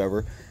purgatory or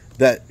whatever,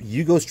 that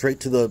you go straight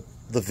to the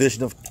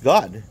vision of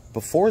God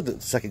before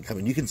the second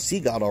coming. You can see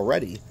God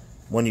already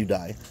when you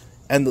die.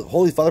 And the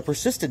Holy Father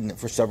persisted in it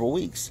for several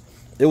weeks.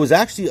 It was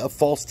actually a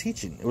false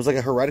teaching. It was like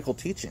a heretical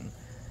teaching.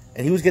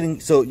 And he was getting,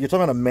 so you're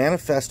talking about a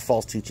manifest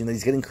false teaching that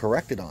he's getting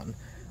corrected on,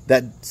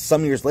 that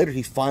some years later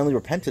he finally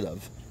repented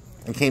of.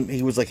 And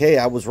he was like, hey,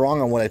 I was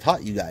wrong on what I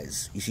taught you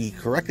guys. You see, he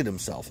corrected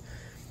himself.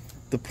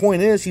 The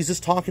point is, he's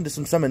just talking to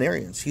some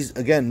seminarians. He's,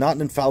 again, not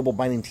an infallible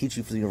binding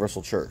teaching for the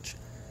universal church.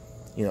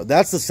 You know,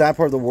 that's the sad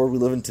part of the world we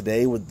live in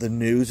today, with the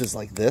news is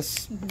like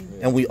this,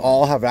 and we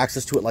all have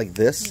access to it like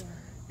this.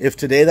 If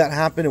today that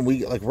happened, and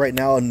we, like right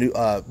now, a new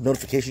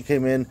notification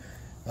came in,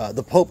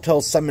 the Pope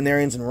tells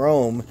seminarians in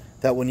Rome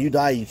that when you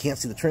die, you can't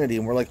see the Trinity,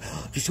 and we're like,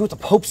 oh, you see what the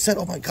Pope said?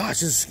 Oh my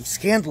gosh, this is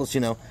scandalous,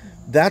 you know.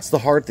 That's the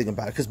hard thing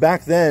about it, because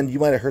back then, you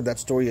might have heard that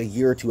story a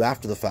year or two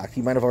after the fact.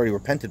 You might have already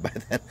repented by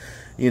then,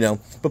 you know.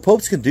 But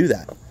popes can do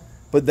that.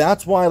 But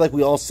that's why, like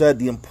we all said,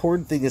 the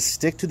important thing is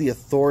stick to the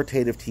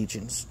authoritative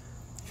teachings.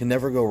 You can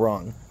never go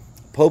wrong.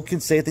 Pope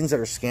can say things that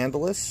are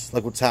scandalous,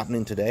 like what's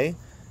happening today,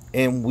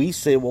 and we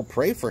say, well,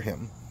 pray for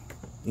him,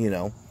 you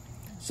know.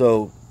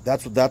 So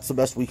that's the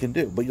best we can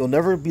do. But you'll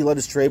never be led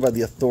astray by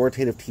the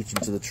authoritative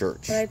teachings of the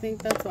church. But I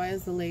think that's why,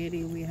 as the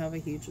laity, we have a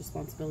huge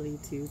responsibility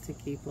too, to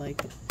keep, like,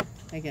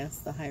 I guess,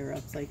 the higher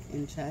ups, like,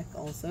 in check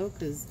also,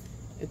 because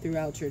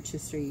throughout church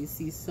history you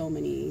see so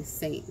many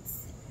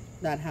saints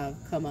that have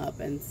come up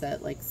and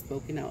said, like,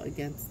 spoken out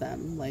against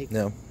them, like,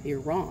 you're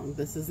wrong,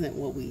 this isn't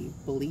what we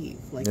believe,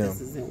 like, this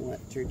isn't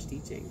what church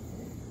teaching,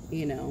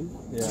 you know.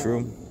 It's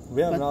true.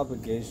 We have an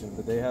obligation,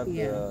 but they have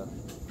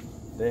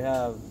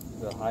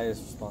the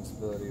highest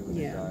responsibility when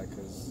they die,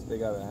 because they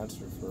got to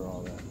answer for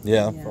all that.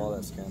 For all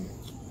that scandal.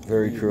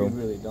 Very true.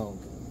 We really don't.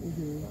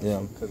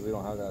 Because we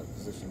don't have that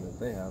position that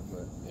they have,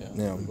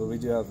 but we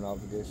do have an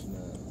obligation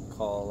to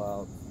call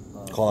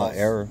out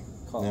error.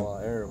 Call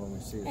out error when we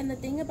see it. And the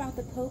thing about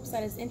the popes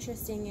that is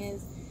interesting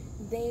is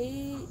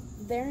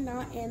they're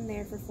not in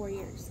there for 4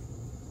 years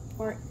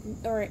or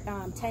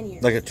 10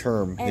 years, like a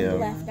term, and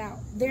left out.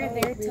 They're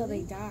there till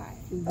they die.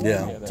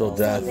 Till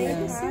death.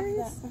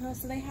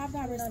 So they have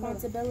that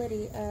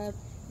responsibility of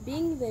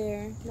being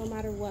there no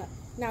matter what.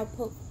 Now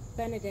Pope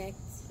Benedict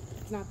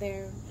is not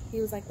there. He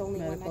was like the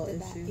only one that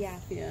did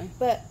that.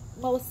 But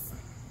most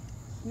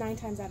 9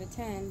 times out of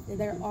 10,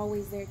 they're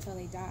always there till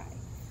they die.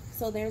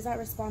 So there's that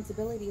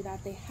responsibility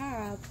that they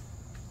have,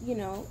 you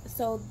know.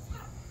 So,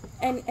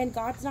 and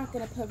God's not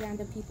going to put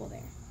random people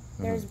there.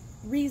 There's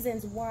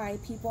reasons why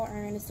people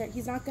are in a certain.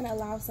 He's not going to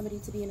allow somebody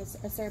to be in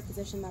a certain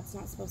position that's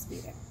not supposed to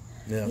be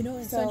there. You know,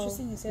 it's so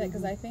interesting you say that,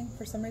 because I think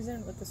for some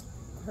reason with this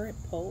current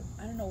Pope,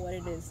 I don't know what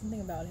it is.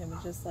 Something about him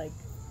is just like,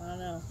 I don't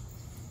know.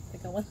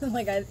 Like I want them,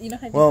 like you know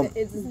how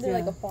isn't there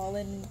like a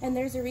fallen, and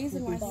there's a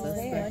reason why he's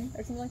there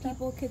or something like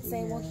people could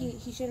say, well,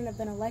 he shouldn't have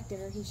been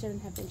elected, or he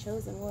shouldn't have been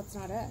chosen. Well, it's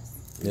not us.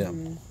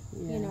 You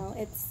know,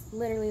 it's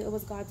literally, it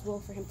was God's will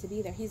for him to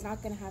be there. He's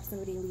not going to have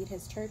somebody lead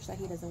his church that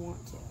he doesn't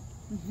want to.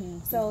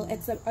 So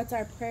it's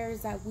our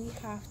prayers that we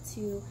have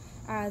to,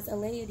 as a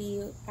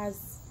laity,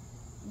 as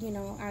you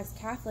know, as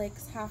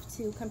Catholics, have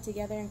to come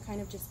together and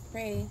kind of just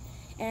pray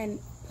and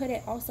put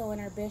it also in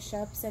our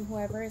bishops and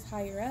whoever is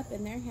higher up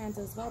in their hands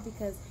as well,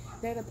 because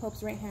they're the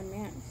Pope's right-hand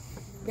man.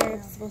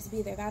 They're supposed to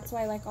be there. That's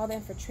why, like, all the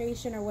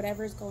infiltration or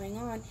whatever is going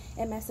on,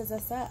 it messes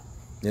us up.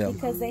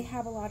 Because they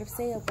have a lot of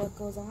say of what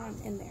goes on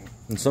in there.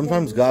 And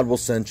sometimes God will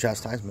send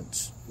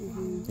chastisements.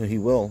 You know, he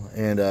will.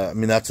 And, I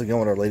mean, that's, again,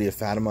 what Our Lady of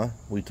Fatima,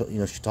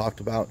 she talked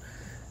about.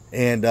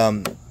 And,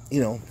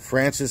 you know,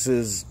 Francis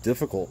is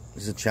difficult.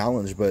 He's a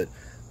challenge. But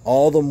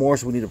all the more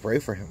so we need to pray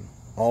for him.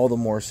 All the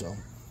more so.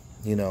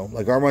 You know,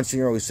 like our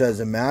Monsignor always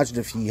says, imagine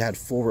if he had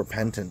full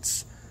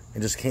repentance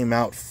and just came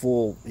out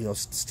full, you know,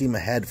 steam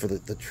ahead for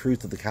the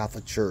truth of the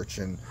Catholic Church.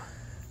 And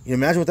you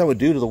imagine what that would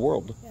do to the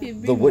world.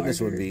 The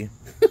witness would be.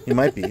 He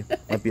might be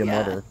a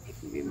martyr.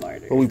 He'd be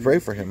martyr. But we pray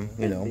for him,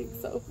 you know. I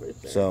think so, for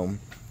sure. So.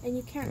 And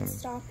you can't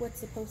stop what's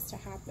supposed to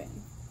happen.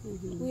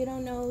 We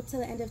don't know till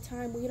the end of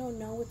time. We don't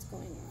know what's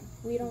going on.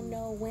 We don't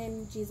know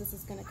when Jesus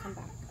is going to come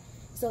back.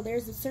 So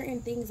there's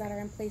certain things that are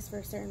in place for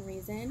a certain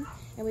reason,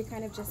 and we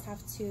kind of just have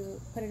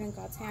to put it in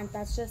God's hand.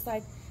 That's just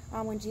like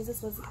when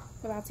Jesus was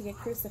about to get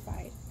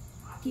crucified.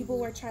 People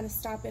were trying to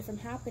stop it from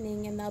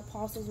happening, and the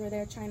apostles were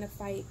there trying to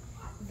fight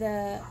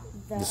the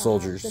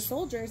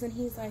soldiers, and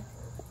he's like,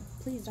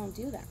 please don't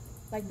do that.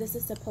 Like, this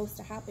is supposed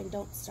to happen.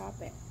 Don't stop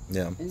it.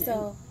 Yeah.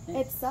 So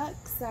it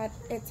sucks that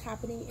it's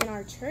happening in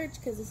our church,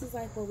 because this is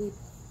like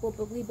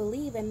what we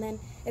believe, and then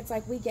it's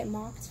like we get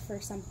mocked for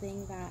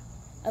something that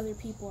other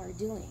people are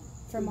doing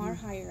from our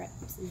higher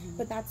ups.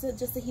 But that's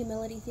just a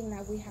humility thing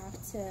that we have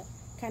to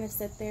kind of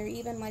sit there,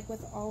 even like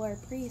with all our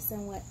priests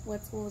and what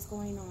was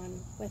going on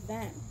with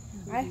them.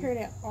 I heard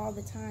it all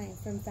the time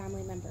from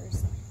family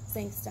members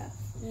saying stuff,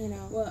 you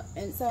know. Well,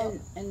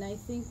 and I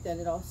think that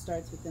it all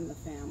starts within the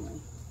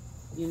family.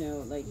 You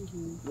know, like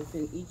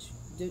within each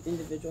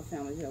individual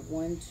family, you have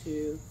 1,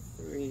 2,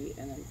 3,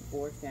 and then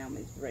 4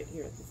 families right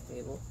here at this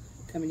table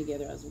coming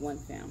together as one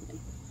family.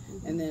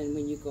 And then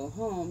when you go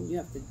home, you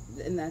have to,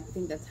 and I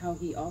think that's how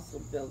he also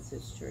builds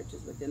his church,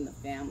 is within the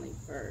family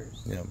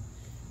first. Yeah.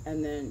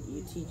 And then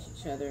you teach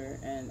each other,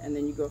 and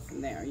then you go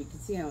from there. You can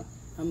see how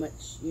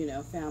much, you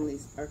know,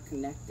 families are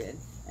connected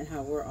and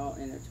how we're all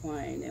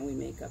intertwined and we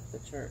make up the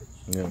church.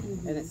 Yeah.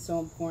 And it's so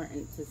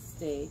important to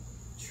stay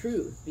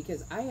truth,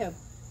 because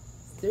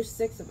there's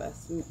 6 of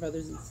us,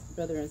 brothers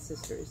and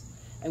sisters,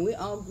 and we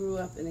all grew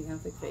up in the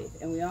Catholic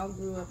faith, and we all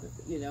grew up,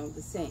 you know,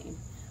 the same.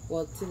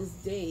 Well, to this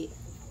day,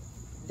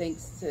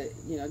 thanks to,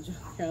 you know,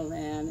 Carol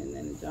Ann and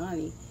then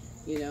Johnny,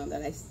 you know,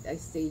 that I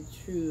stayed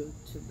true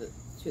to the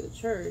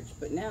church.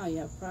 But now you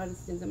have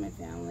Protestants in my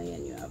family,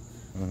 and you have,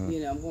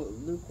 you know, more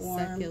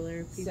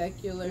lukewarm,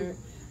 secular.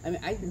 I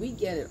mean, we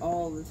get it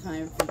all the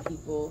time from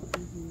people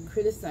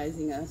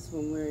criticizing us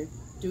when we're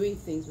doing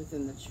things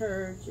within the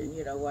church, and,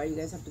 you know, why you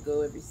guys have to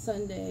go every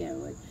Sunday,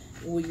 and like,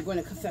 well, you're going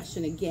to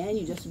confession again,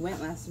 you just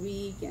went last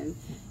week, and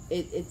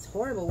it's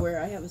horrible.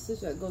 Where I have a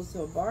sister that goes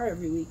to a bar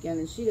every weekend,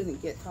 and she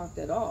doesn't get talked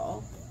at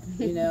all,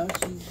 you know.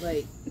 She's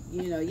like,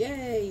 you know,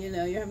 yay, you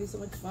know, you're having so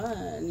much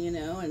fun, you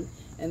know,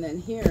 and then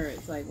here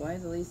it's like, why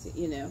is Alicia,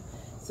 you know.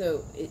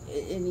 So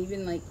and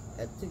even like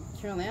to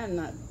Carol Ann,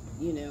 not,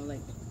 you know,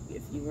 like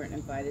if you weren't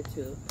invited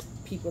to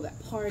people that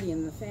party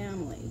in the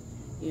family,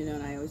 you know.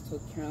 And I always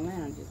told Carol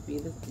Ann, just be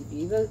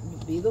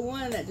the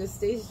one that just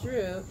stays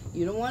true.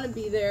 You don't want to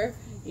be there,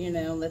 you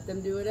know. Let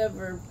them do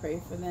whatever,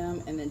 pray for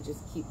them, and then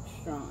just keep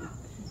strong.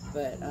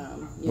 But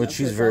which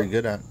she's very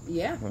good at.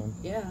 Yeah.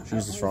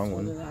 She's a strong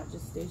one.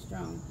 Just stay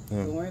strong.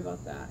 Don't worry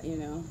about that. You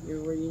know,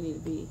 you're where you need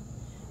to be.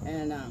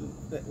 And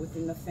but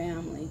within the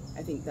family,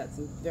 I think that's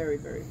very,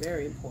 very,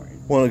 very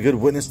important. Well, a good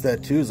witness to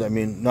that too is, I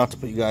mean, not to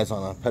put you guys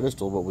on a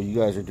pedestal, but what you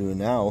guys are doing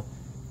now,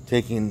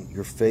 taking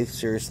your faith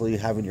seriously,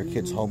 having your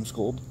kids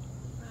homeschooled.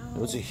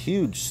 It was a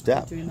huge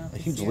step, a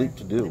huge leap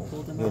to do,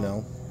 you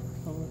know.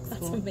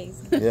 That's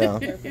amazing. Yeah.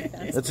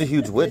 That's a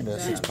huge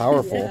witness. It's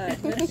powerful. Yeah,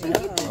 good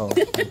job. Oh,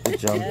 good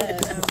job.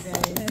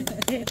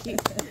 In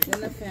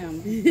the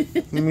family.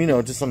 You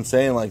know, just I'm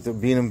saying, like,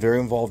 being very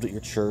involved at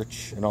your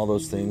church and all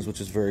those things, which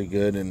is very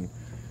good. And,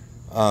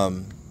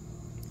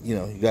 you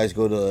know, you guys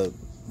go to,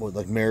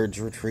 like, marriage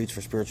retreats for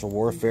spiritual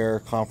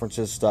warfare,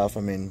 conferences, stuff. I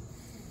mean,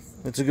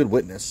 it's a good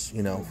witness,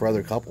 you know, for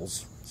other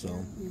couples.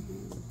 So,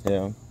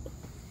 yeah.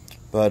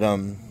 But,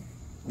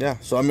 yeah.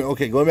 So, I mean,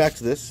 okay, going back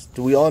to this,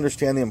 do we all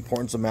understand the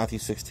importance of Matthew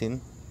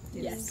 16?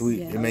 Yes.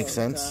 It makes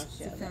sense?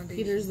 Gosh, yeah.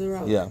 Peter's the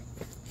rock. Yeah.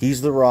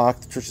 He's the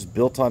rock. The church is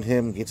built on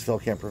him. Gates of hell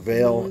can't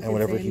prevail. And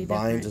whatever he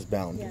binds is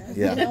bound.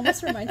 Yeah. It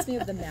almost reminds me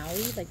of the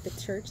Maui, like the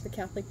church, the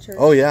Catholic church.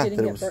 Oh, yeah.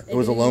 It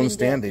was alone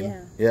standing.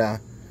 Yeah.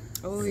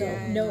 Oh, so,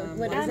 yeah. No,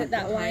 what is it?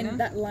 That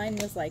line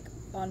was like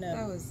on a...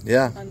 On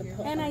the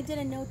poem. And I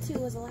didn't know, too,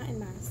 it was a Latin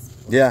Mass.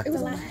 Yeah. It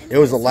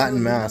was a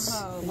Latin Mass.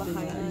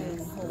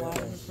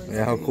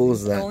 Yeah, how cool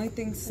is that? The only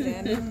thing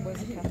standing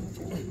was a Catholic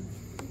church.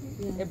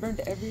 It burned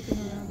everything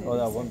around it. Oh,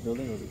 that one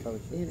building was a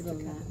Catholic church.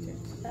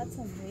 That's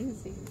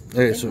amazing.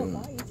 Okay, so,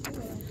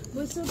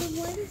 Well, so then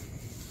why does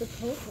the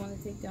Pope want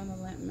to take down the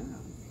Latin Mass?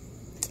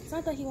 It's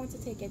not that he wants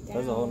to take it down.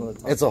 That's a whole other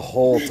topic. it's a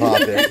whole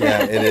topic.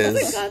 Yeah, it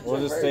is. We'll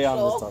just stay on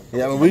this topic.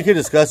 Yeah, I mean, we could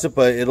discuss it,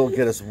 but it'll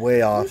get us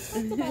way off.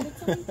 Yeah.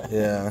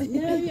 Yeah, I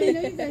know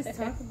you guys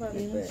talk about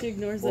it, but... She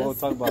ignores We'll us.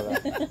 talk about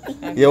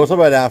that. Yeah, we'll talk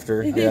about it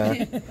after.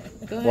 Yeah.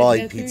 Go ahead, While I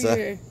eat get through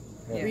pizza.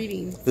 your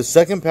reading. The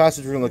second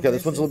passage we're going to look at,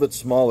 this one's a little bit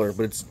smaller,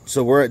 but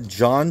so we're at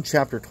John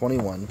chapter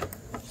 21.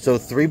 So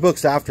 3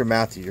 books after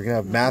Matthew. You're going to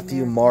have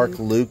Matthew, Mark,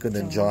 Luke, and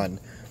then John.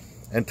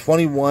 And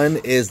 21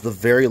 is the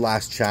very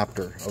last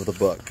chapter of the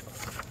book.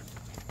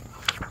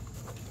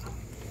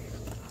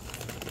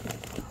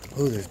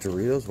 Oh, there's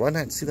Doritos. Why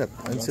didn't I see that?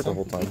 I didn't see it the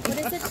whole time. What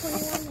is it,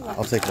 21?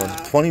 I'll take one.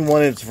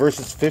 21, it's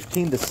verses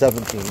 15 to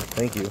 17.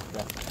 Thank you.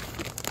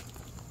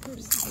 What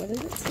is it?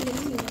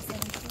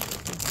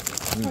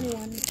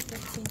 21,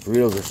 15.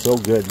 Doritos are so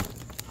good.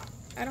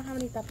 I don't have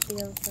any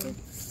tapillos, so...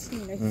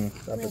 17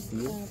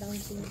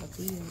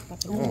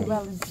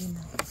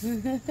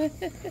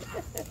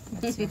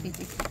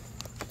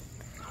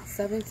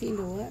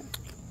 to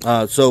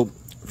what? So,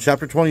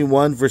 chapter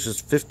 21,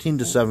 verses 15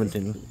 to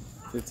 17.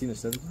 15 or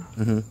 17?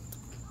 Mm-hmm.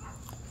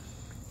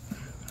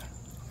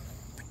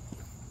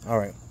 All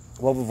right.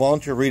 Well, we'll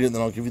volunteer read it, and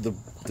then I'll give you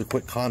the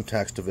quick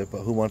context of it. But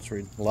who wants to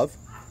read? Love?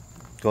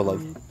 Go,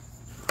 Love.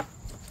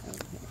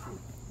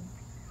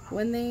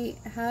 When they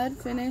had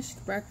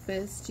finished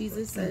breakfast,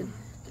 Jesus said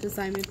to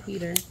Simon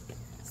Peter,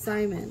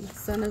 "Simon,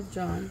 son of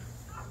John,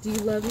 do you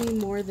love me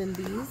more than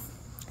these?"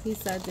 He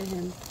said to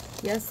him,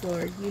 "Yes,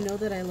 Lord, you know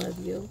that I love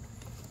you."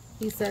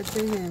 He said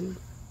to him,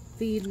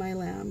 "Feed my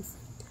lambs."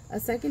 A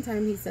second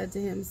time he said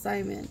to him,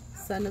 "Simon,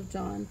 son of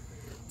John,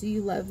 do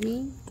you love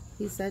me?"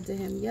 He said to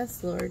him,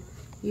 "Yes, Lord,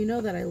 you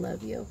know that I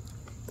love you."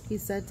 He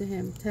said to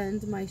him,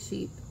 "Tend my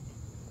sheep."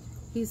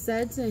 He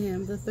said to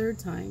him the third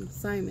time,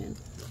 "Simon,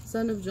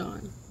 son of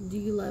John, do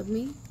you love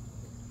me?"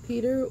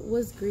 Peter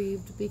was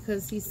grieved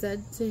because he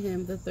said to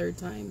him the third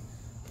time,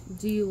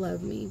 "Do you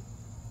love me?"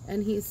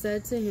 And he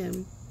said to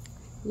him,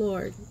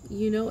 "Lord,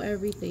 you know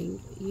everything.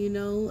 You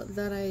know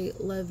that I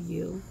love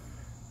you."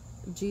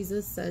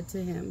 Jesus said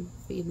to him,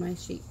 "Feed my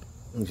sheep."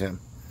 Okay.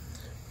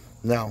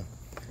 Now,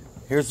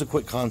 here's the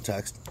quick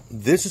context.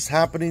 This is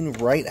happening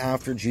right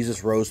after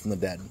Jesus rose from the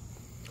dead.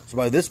 So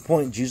by this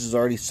point, Jesus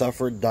already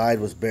suffered, died,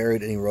 was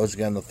buried, and he rose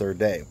again the third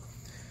day.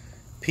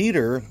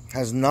 Peter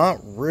has not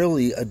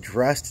really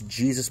addressed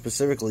Jesus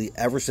specifically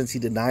ever since he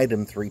denied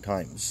him 3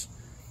 times.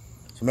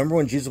 So remember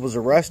when Jesus was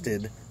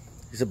arrested,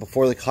 he said,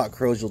 "Before the cock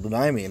crows, you'll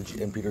deny me."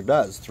 And Peter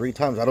does 3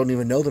 times. "I don't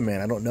even know the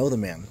man. I don't know the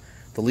man."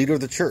 The leader of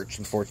the church,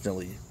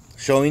 unfortunately.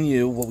 Showing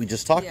you what we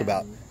just talked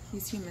about.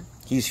 He's human.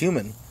 He's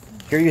human.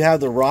 Here you have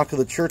the rock of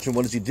the church, and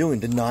what is he doing?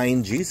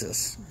 Denying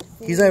Jesus.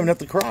 He's not even at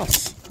the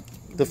cross.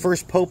 The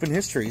first pope in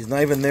history. He's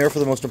not even there for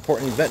the most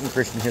important event in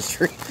Christian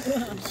history.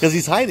 Because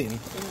he's hiding.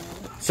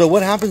 So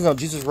what happens now?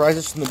 Jesus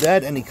rises from the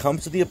dead, and he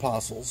comes to the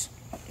apostles,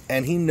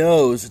 and he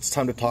knows it's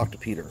time to talk to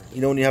Peter.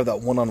 You know when you have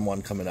that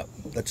one-on-one coming up.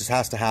 That just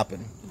has to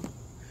happen.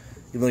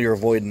 Even though you're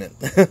avoiding it.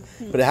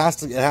 But it has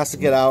to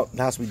get out. It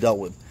has to be dealt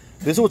with.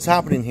 This is what's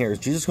happening here. Is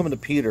Jesus coming to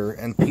Peter,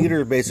 and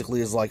Peter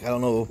basically is like, "I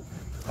don't know,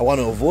 I want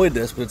to avoid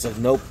this," but it's like,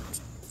 "Nope,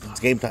 it's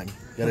game time.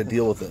 You got to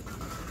deal with it."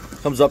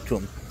 Comes up to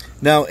him.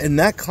 Now, in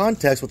that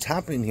context, what's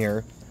happening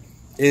here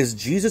is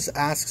Jesus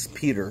asks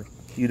Peter,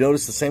 you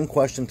notice the same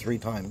question 3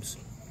 times.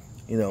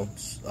 You know,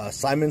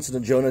 "Simon, son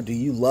of Jonah, do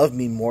you love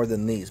me more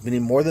than these?"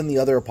 Meaning more than the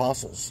other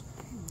apostles.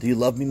 Do you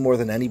love me more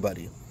than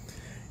anybody?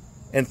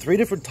 And 3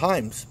 different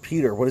times,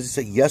 Peter, what does he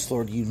say? "Yes,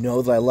 Lord, you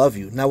know that I love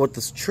you." Now, what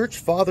the church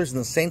fathers and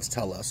the saints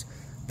tell us,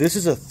 this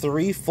is a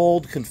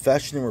 3-fold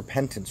confession and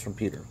repentance from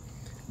Peter.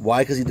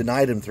 Why? Because he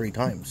denied him 3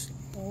 times.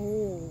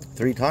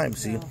 3 times.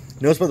 See,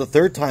 notice by the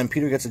 3rd time,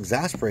 Peter gets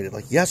exasperated.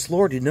 Like, "Yes,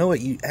 Lord, you know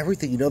it.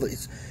 Everything. You know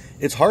that."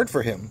 It's hard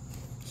for him.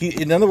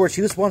 In other words,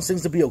 he just wants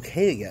things to be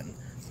okay again,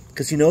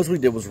 because he knows what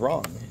he did was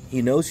wrong.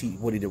 He knows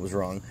what he did was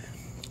wrong.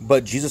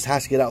 But Jesus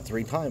has to get out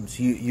 3 times.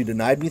 You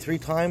denied me 3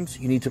 times.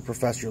 You need to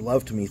profess your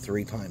love to me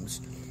 3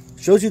 times.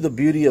 Shows you the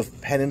beauty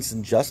of penance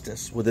and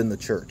justice within the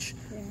church.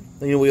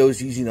 Yeah. You know, we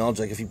always use knowledge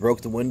like if you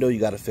broke the window, you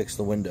got to fix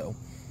the window.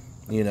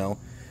 You know.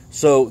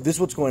 So this is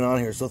what's going on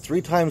here. So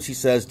 3 times he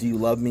says, "Do you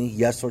love me?"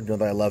 "Yes, Lord, know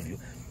that I love you."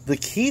 The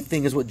key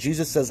thing is what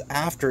Jesus says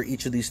after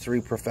each of these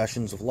 3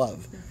 professions of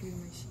love.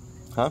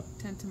 Huh?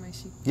 Tend to my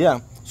sheep.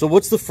 Yeah. So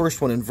what's the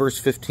first one in verse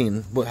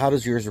 15? How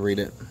does yours read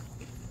it?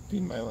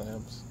 "Feed my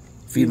lambs."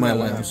 Feed my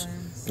lambs.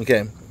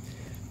 Okay.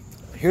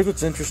 Here's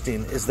what's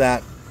interesting is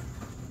that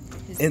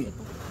in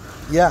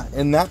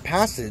that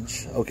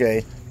passage,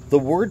 okay, the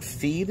word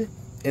feed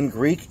in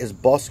Greek is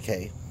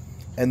boske.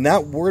 And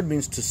that word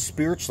means to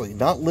spiritually,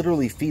 not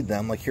literally feed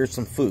them, like here's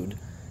some food.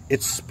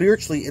 It's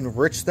spiritually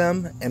enrich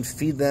them and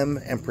feed them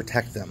and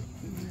protect them.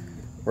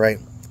 Right?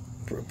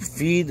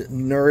 Feed,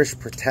 nourish,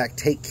 protect,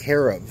 take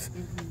care of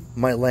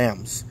my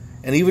lambs.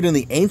 And even in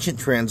the ancient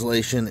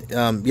translation,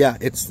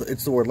 it's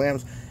the word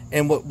lambs.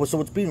 And so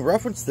what's being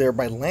referenced there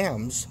by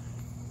lambs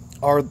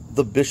are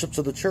the bishops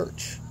of the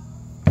church.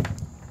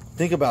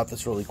 Think about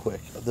this really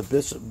quick.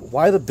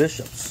 Why the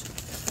bishops?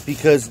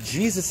 Because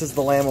Jesus is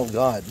the Lamb of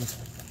God.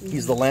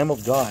 He's the Lamb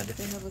of God.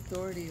 They have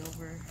authority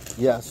over.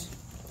 Yes,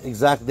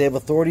 exactly. They have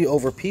authority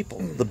over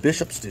people. The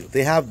bishops do.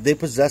 They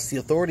possess the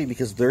authority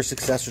because they're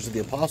successors of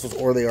the apostles,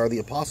 or they are the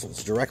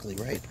apostles directly,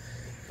 right?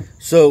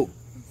 So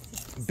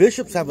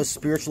bishops have a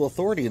spiritual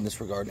authority in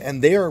this regard,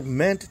 and they are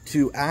meant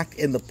to act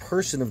in the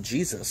person of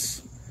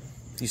Jesus.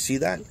 Do you see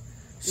that?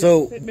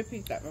 So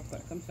repeat that real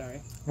quick. I'm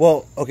sorry.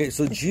 Well, okay,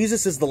 so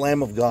Jesus is the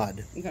Lamb of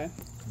God. Okay.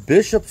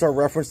 Bishops are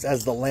referenced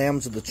as the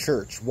lambs of the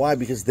church. Why?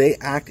 Because they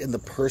act in the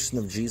person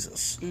of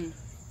Jesus.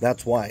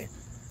 That's why.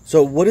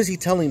 So what is he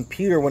telling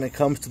Peter when it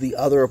comes to the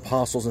other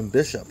apostles and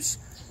bishops?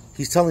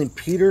 He's telling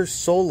Peter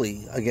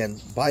solely,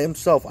 again, by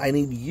himself, I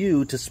need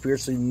you to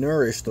spiritually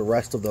nourish the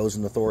rest of those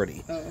in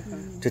authority.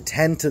 To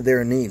tend to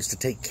their needs, to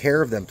take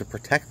care of them, to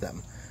protect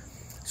them.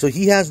 So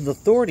he has an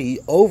authority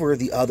over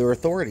the other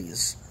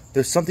authorities.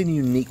 There's something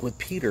unique with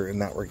Peter in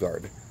that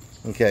regard.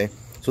 Okay?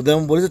 So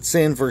then what does it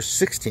say in verse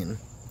 16?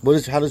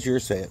 How does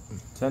yours say it?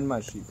 "Tend my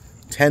sheep."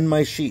 Tend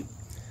my sheep.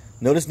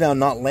 Notice now,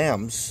 not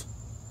lambs.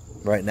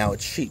 Right now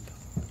it's sheep.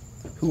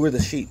 Who are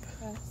the sheep?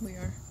 We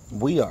are.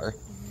 We are.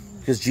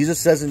 Because Jesus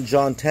says in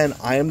John 10,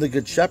 I am the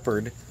good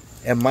shepherd,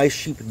 and my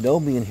sheep know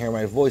me and hear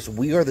my voice.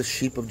 We are the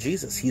sheep of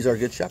Jesus. He's our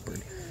good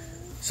shepherd.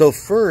 So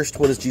first,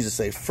 what does Jesus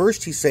say?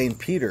 First, he's saying,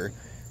 Peter,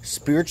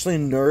 spiritually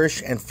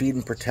nourish and feed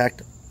and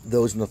protect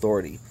those in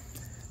authority.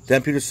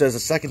 Then Peter says the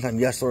second time,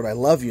 yes, Lord, I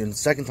love you. And the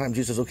second time,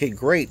 Jesus says, okay,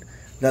 great.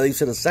 Now that you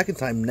said the second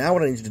time, now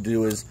what I need you to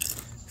do is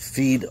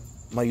feed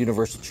my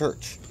universal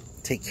church.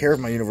 Take care of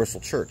my universal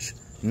church.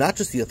 Not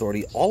just the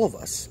authority, all of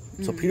us.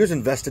 So Peter's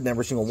invested in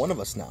every single one of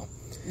us now.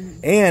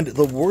 And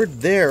the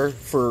word there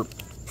for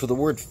the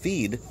word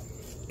feed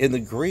in the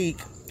Greek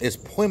is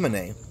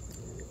poimene.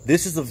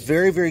 This is a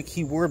very, very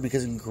key word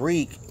because in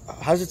Greek,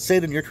 how does it say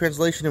it in your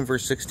translation in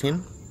verse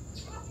 16?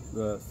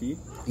 The feed?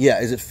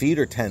 Yeah, is it feed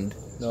or tend?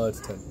 No, it's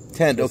tend.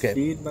 Tend, It's okay.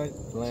 feed my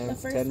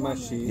lambs, tend my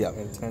sheep, Yeah.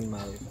 and tend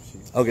my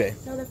sheep. Okay,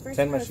 No, the first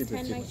Tend one my was sheep tend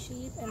and my feed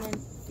sheep and then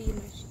feed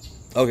my sheep.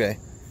 okay.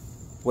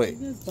 Wait,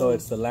 So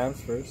it's the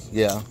lambs first,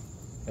 yeah.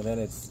 and then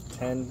it's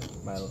tend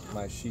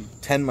my sheep.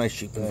 Tend my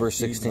sheep in Yeah, verse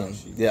feed my 16.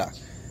 sheep. Yeah.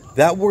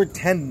 That word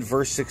tend in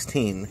verse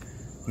 16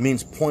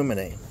 means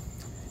poimene.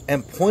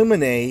 And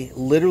poimene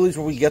literally is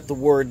where we get the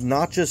word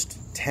not just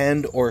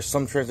tend or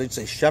some translations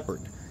say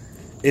shepherd.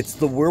 It's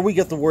where we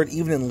get the word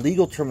even in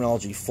legal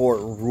terminology for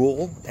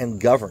rule and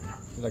govern.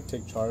 Like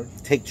take charge.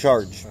 Take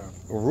charge. Yeah.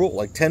 Rule.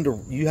 Like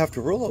you have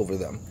to rule over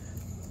them.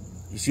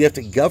 So you have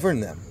to govern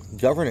them.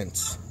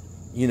 Governance.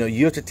 You know,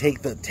 you have to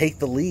take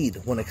the lead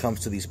when it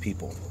comes to these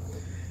people.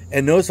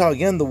 And notice how,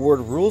 again, the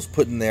word rule is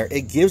put in there.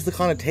 It gives the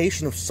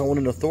connotation of someone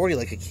in authority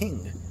like a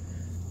king.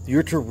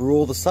 You're to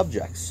rule the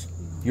subjects.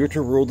 You're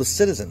to rule the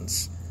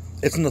citizens.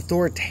 It's an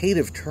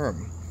authoritative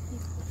term.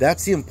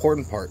 That's the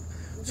important part.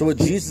 So what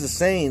Jesus is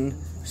saying,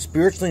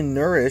 spiritually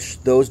nourish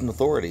those in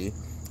authority.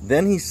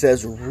 Then he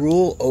says,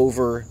 rule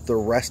over the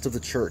rest of the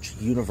church,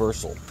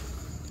 universal.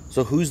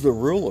 So who's the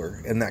ruler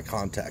in that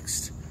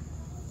context?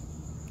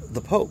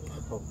 The Pope.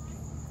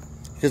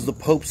 Because the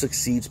Pope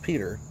succeeds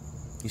Peter.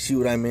 You see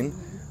what I mean?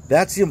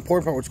 That's the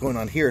important part of what's going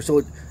on here.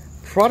 So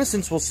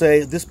Protestants will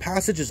say this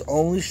passage is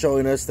only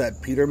showing us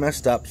that Peter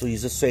messed up, so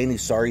he's just saying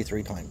he's sorry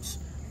 3 times.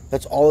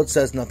 That's all it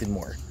says, nothing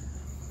more.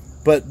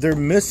 But they're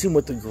missing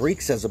what the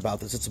Greek says about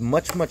this. It's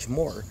much, much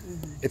more.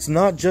 It's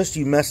not just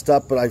you messed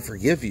up, but I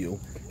forgive you.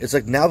 It's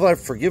like, now that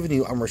I've forgiven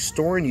you, I'm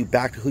restoring you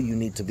back to who you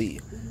need to be.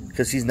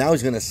 Because he's going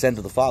to ascend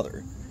to the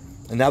Father.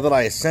 And now that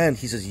I ascend,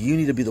 he says, you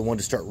need to be the one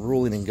to start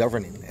ruling and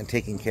governing and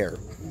taking care.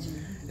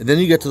 And then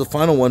you get to the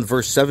final one,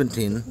 verse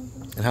 17.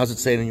 And how's it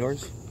say it in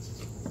yours?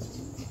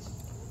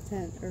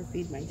 Tend or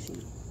feed my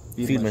sheep.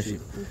 Feed my sheep.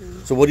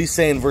 So what do you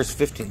say in verse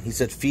 15? He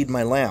said, feed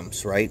my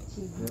lambs, right?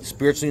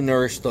 Spiritually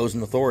nourish those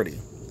in authority.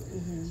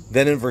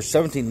 Then in verse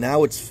 17,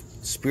 now it's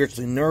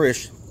spiritually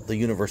nourish the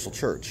universal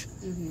church.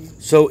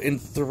 So in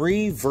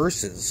 3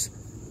 verses,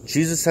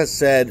 Jesus has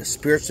said,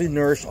 spiritually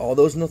nourish all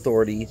those in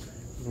authority,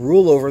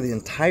 rule over the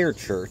entire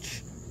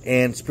church,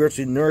 and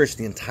spiritually nourish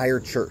the entire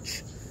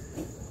church.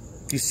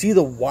 You see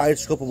the wide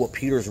scope of what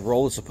Peter's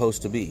role is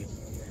supposed to be.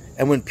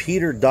 And when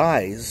Peter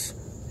dies,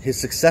 his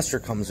successor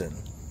comes in.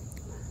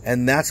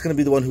 And that's going to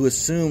be the one who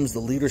assumes the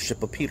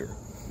leadership of Peter.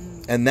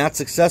 And that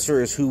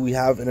successor is who we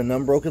have in an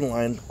unbroken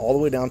line all the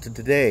way down to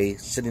today,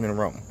 sitting in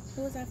Rome.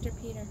 Who was after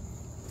Peter?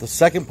 The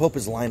second pope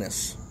is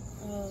Linus.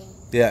 Oh.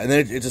 Yeah, and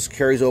then it just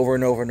carries over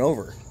and over and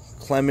over.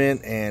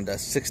 Clement and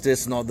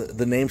Sixtus and all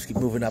the names keep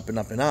moving up and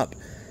up and up.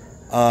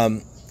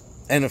 And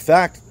in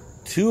fact,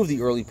 2 of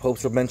the early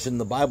popes are mentioned in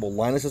the Bible.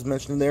 Linus is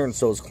mentioned in there, and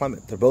so is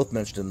Clement. They're both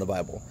mentioned in the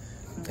Bible.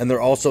 And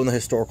they're also in the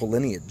historical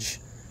lineage,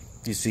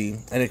 you see.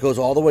 And it goes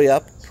all the way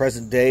up,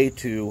 present day,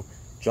 to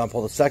John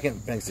Paul II,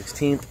 Benedict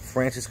XVI,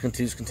 Francis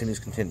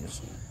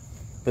continues.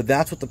 But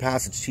that's what the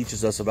passage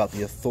teaches us about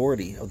the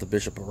authority of the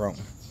Bishop of Rome.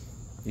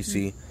 You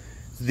see,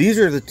 these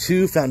are the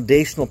 2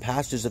 foundational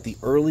passages that the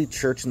early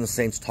church and the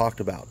saints talked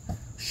about,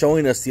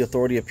 showing us the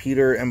authority of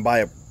Peter and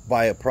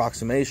by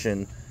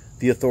approximation,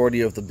 the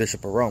authority of the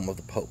Bishop of Rome, of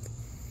the Pope.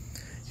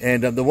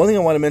 And the one thing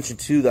I want to mention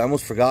too that I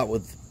almost forgot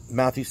with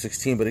Matthew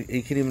 16, but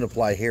it can even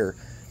apply here.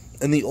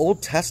 In the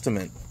Old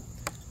Testament,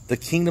 the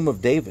kingdom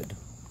of David,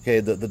 okay,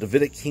 the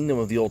Davidic kingdom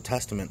of the Old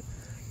Testament,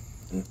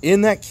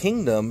 in that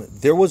kingdom,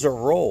 there was a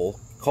role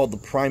called the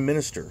prime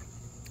minister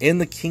in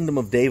the kingdom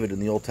of David in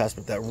the Old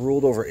Testament that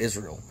ruled over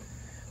Israel.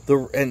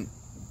 And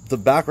the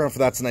background for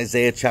that's in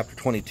Isaiah chapter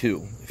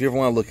 22. If you ever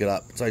want to look it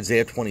up, it's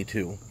Isaiah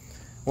 22.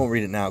 I won't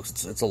read it now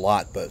because it's a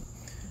lot, but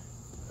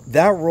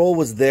that role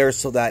was there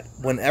so that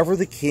whenever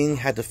the king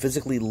had to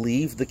physically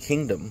leave the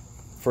kingdom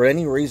for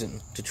any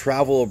reason, to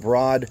travel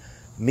abroad,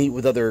 meet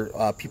with other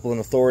people in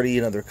authority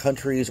in other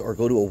countries, or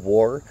go to a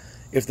war,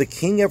 if the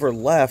king ever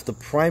left, the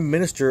prime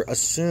minister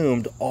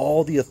assumed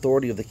all the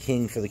authority of the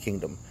king for the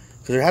kingdom.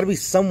 Because there had to be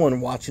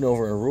someone watching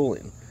over and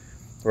ruling,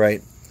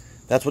 right?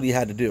 That's what he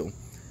had to do.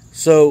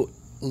 So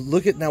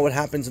look at now what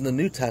happens in the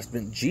New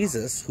Testament.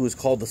 Jesus, who is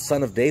called the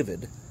Son of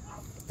David,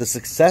 the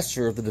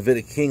successor of the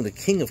Davidic king, the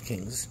King of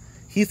Kings,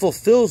 he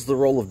fulfills the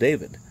role of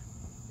David.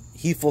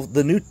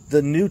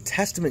 The New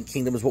Testament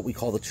kingdom is what we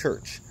call the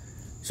church.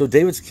 So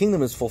David's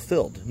kingdom is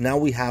fulfilled. Now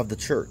we have the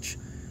church.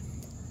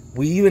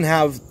 We even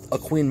have a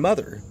queen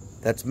mother,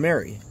 that's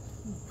Mary,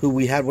 who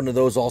we had one of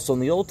those also in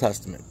the Old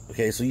Testament.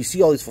 Okay, so you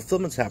see all these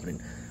fulfillments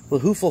happening. Well,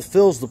 who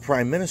fulfills the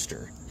prime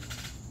minister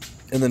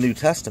in the New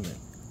Testament?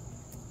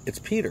 It's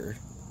Peter.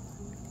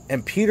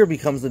 And Peter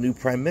becomes the new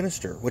prime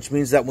minister, which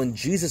means that when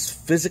Jesus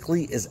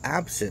physically is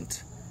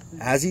absent,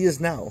 as he is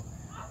now,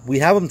 we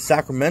have him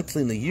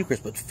sacramentally in the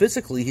Eucharist, but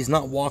physically he's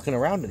not walking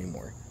around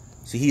anymore.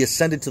 See, he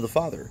ascended to the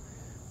Father.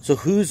 So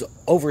who's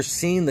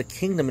overseeing the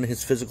kingdom in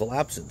his physical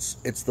absence?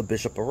 It's the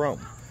Bishop of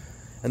Rome.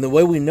 And the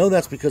way we know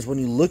that's because when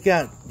you look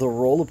at the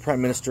role of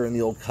prime minister in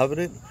the Old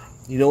Covenant,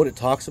 you know what it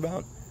talks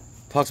about?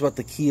 It talks about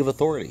the key of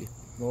authority.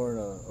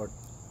 More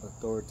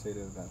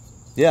authoritative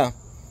absence. Yeah.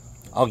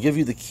 I'll give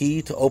you the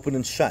key to open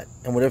and shut.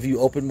 And whatever you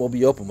open will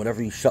be open.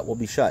 Whatever you shut will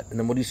be shut. And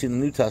then what do you see in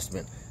the New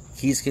Testament?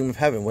 Keys, kingdom of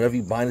heaven. Whatever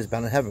you bind is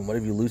bound in heaven.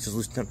 Whatever you loose is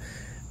loose in heaven.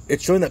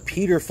 It's showing that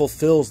Peter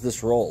fulfills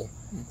this role.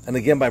 And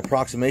again, by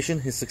approximation,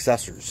 his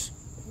successors.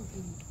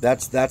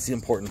 That's the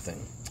important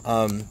thing.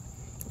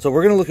 So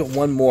we're going to look at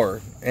one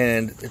more.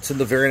 And it's in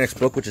the very next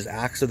book, which is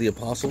Acts of the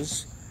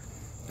Apostles.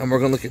 And we're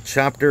going to look at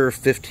chapter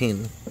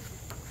 15.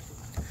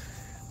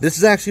 This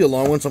is actually a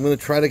long one, so I'm going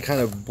to try to kind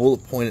of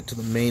bullet point it to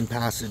the main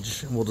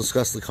passage, and we'll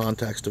discuss the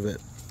context of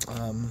it.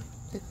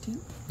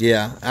 15?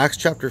 Yeah, Acts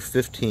chapter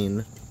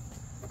 15.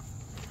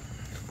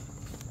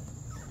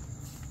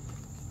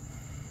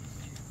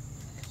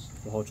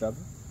 The whole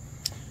chapter?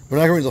 We're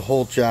not going to read the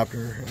whole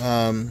chapter.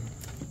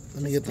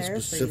 Let me get the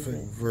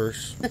specific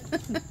verse.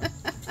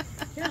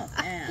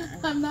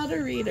 I'm not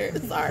a reader,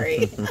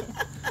 sorry.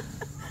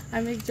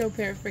 I make Joe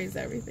paraphrase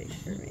everything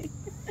for me.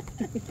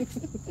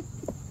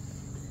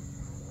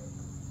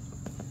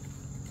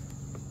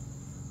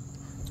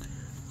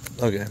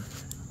 Okay.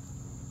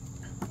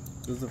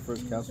 This is the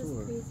first council?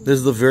 Or? This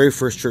is the very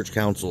first church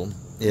council.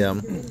 Yeah.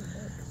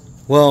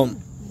 Well,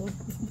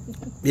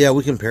 yeah,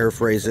 we can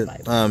paraphrase it.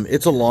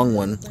 It's a long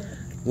one.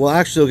 Well,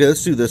 actually, okay,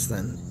 let's do this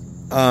then.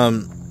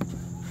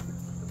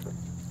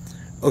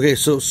 Okay,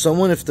 so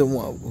someone, if they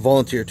want,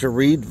 volunteer to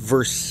read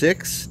verse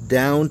 6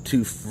 down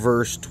to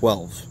verse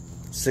 12.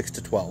 6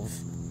 to 12.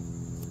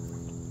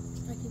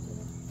 I can do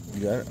it.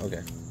 You got it?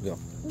 Okay, go.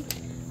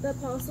 The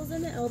apostles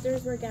and the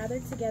elders were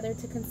gathered together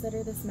to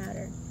consider this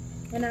matter.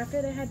 And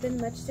after there had been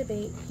much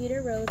debate,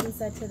 Peter rose and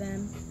said to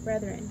them,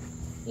 Brethren,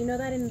 you know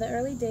that in the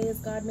early days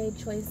God made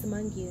choice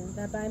among you,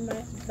 that by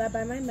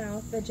my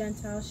mouth the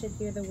Gentiles should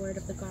hear the word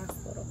of the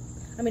gospel.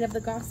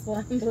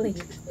 And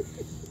believe.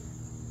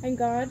 And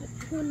God,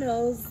 who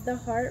knows the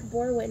heart,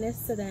 bore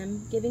witness to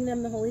them, giving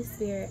them the Holy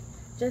Spirit,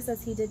 just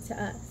as he did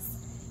to us,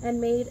 and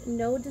made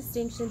no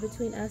distinction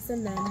between us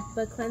and them,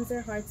 but cleansed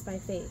their hearts by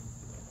faith.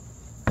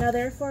 Now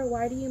therefore,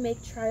 why do you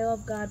make trial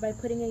of God by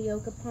putting a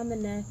yoke upon the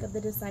neck of the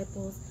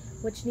disciples,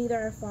 which neither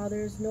our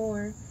fathers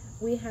nor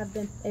we have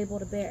been able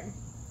to bear?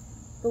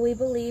 But we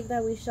believe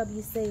that we shall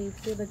be saved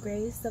through the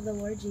grace of the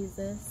Lord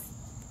Jesus,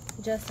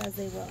 just as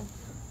they will.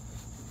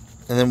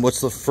 And then what's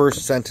the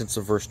first sentence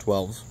of verse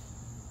 12?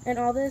 And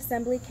all the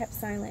assembly kept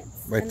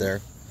silence. Right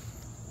there.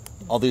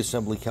 All the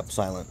assembly kept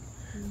silent.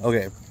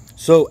 Okay,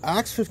 so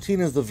Acts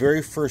 15 is the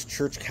very first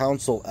church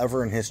council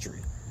ever in history.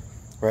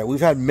 Right,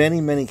 we've had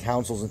many, many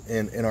councils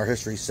in our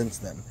history since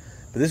then.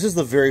 But this is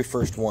the very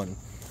first one.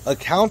 A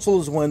council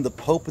is when the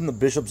Pope and the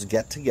bishops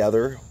get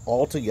together,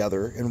 all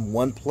together, in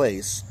one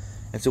place.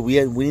 And so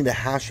we need to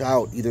hash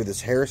out either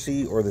this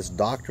heresy or this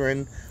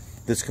doctrine,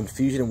 this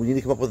confusion, and we need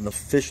to come up with an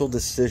official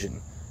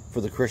decision for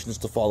the Christians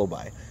to follow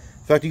by.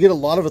 In fact, you get a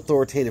lot of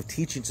authoritative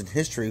teachings in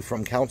history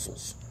from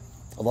councils.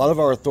 A lot of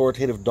our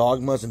authoritative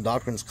dogmas and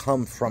doctrines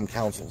come from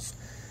councils.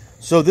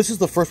 So this is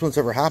the first one that's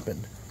ever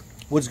happened.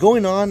 What's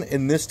going on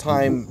in this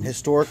time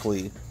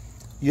historically,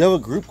 you have a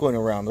group going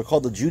around. They're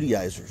called the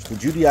Judaizers, the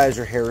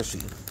Judaizer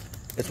heresy.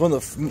 It's one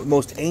of the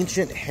most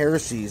ancient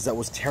heresies that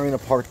was tearing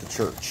apart the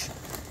church.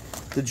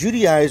 The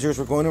Judaizers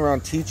were going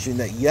around teaching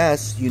that,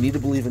 yes, you need to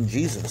believe in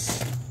Jesus.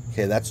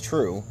 Okay, that's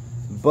true.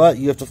 But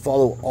you have to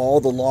follow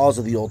all the laws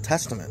of the Old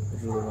Testament.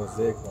 Which is the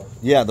Mosaic law.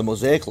 Yeah, the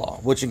Mosaic law,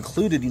 which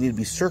included you need to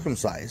be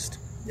circumcised.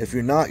 If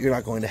you're not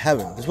going to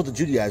heaven. That's what the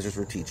Judaizers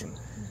were teaching.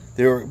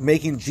 They were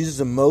making Jesus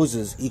and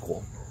Moses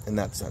equal in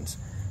that sense.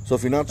 So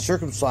if you're not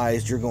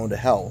circumcised, you're going to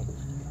hell.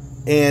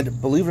 And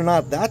believe it or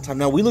not, at that time,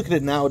 now we look at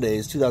it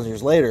nowadays, 2,000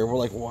 years later, we're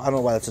like, well, I don't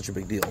know why that's such a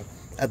big deal.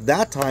 At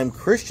that time,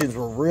 Christians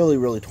were really,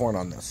 really torn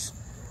on this.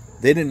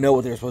 They didn't know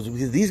what they were supposed to do,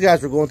 because these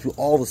guys were going through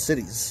all the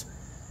cities.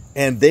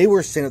 And they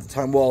were saying at the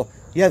time, well,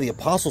 yeah, the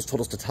apostles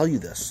told us to tell you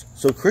this.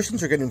 So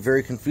Christians are getting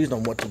very confused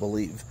on what to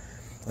believe.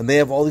 And they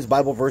have all these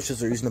Bible verses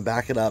they're using to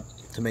back it up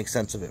to make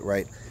sense of it,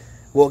 right?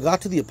 Well, it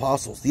got to the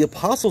apostles. The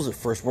apostles at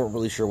first weren't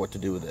really sure what to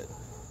do with it.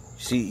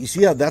 You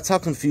see how that's how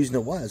confusing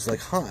it was. Like,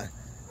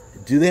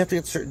 do they have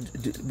to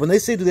get when they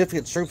say do they have to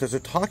get circumcised? They're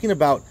talking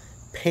about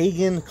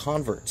pagan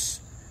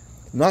converts,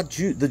 not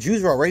Jew. The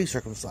Jews are already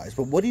circumcised,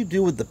 but what do you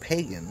do with the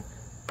pagan?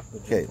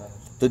 Okay,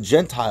 the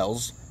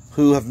Gentiles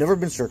who have never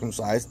been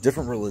circumcised,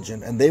 different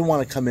religion, and they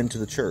want to come into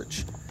the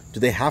church. Do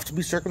they have to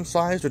be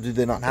circumcised, or do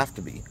they not have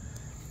to be?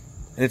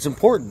 And it's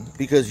important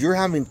because you're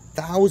having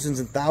thousands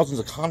and thousands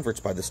of converts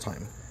by this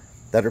time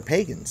that are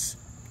pagans.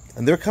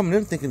 And they're coming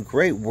in thinking,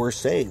 great, we're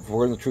saved.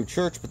 We're in the true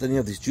church. But then you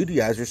have these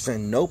Judaizers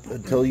saying, nope,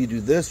 until you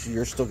do this,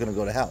 you're still going to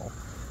go to hell.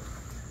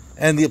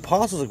 And the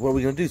apostles are like, what are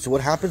we going to do? So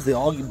what happens? They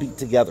all meet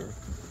together.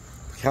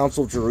 The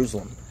Council of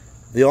Jerusalem.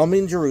 They all meet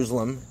in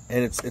Jerusalem,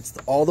 and it's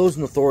all those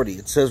in authority.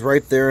 It says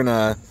right there in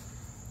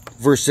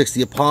verse 6,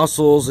 the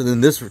apostles, and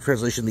in this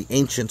translation, the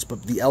ancients,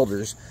 but the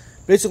elders.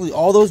 Basically,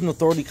 all those in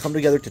authority come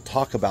together to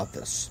talk about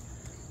this.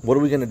 What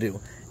are we going to do?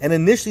 And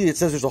initially, it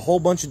says there's a whole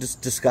bunch of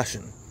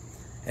discussion.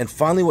 And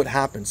finally, what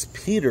happens?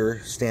 Peter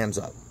stands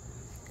up.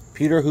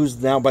 Peter, who's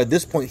now, by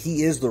this point,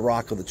 he is the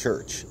rock of the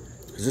church.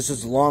 Because this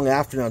is long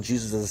after now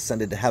Jesus has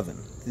ascended to heaven.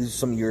 This is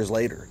some years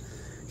later.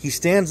 He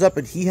stands up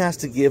and he has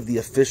to give the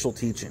official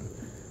teaching.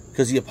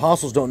 Because the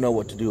apostles don't know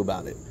what to do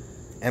about it.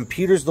 And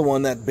Peter's the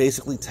one that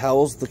basically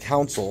tells the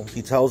council,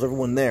 he tells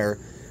everyone there,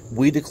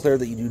 we declare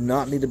that you do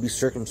not need to be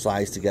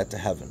circumcised to get to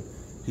heaven.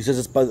 He says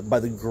it's by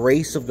the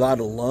grace of God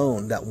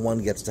alone that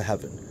one gets to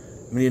heaven.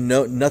 I mean,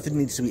 nothing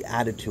needs to be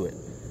added to it.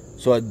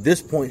 So at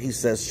this point, he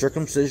says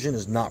circumcision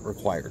is not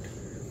required.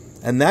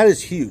 And that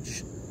is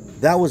huge.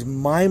 That was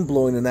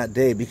mind-blowing in that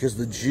day because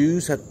the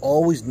Jews had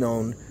always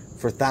known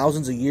for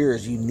thousands of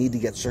years you need to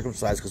get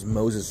circumcised because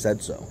Moses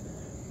said so.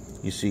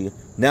 You see,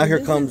 now here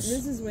comes...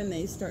 This is when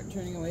they start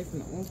turning away from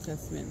the Old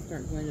Testament and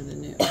start going to the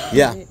New.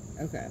 Yeah. Right?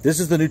 Okay. This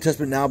is the New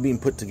Testament now being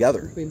put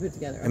together. Being put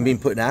together. And being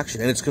put in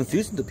action. And it's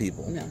confusing to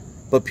people. No.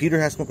 But Peter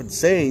has to come up and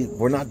say,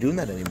 we're not doing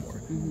that anymore.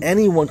 Mm-hmm.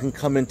 Anyone can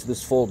come into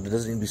this fold that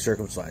doesn't need to be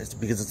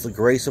circumcised because it's the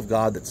grace of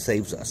God that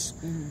saves us.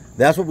 Mm-hmm.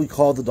 That's what we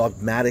call the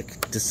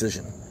dogmatic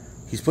decision.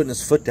 He's putting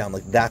his foot down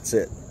like that's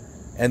it.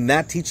 And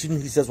that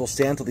teaching, he says, will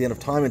stand till the end of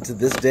time. And to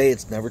this day,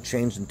 it's never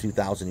changed in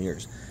 2,000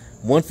 years.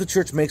 Once the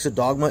church makes a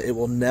dogma, it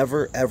will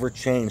never, ever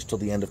change till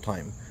the end of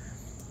time.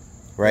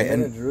 Right?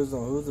 And in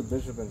Jerusalem, who was the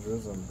bishop in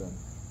Jerusalem then?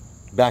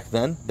 Back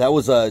then, it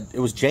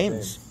was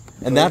James.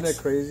 And Isn't that's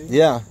that crazy?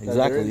 Yeah, that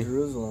exactly. they're in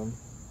Jerusalem,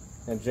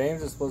 and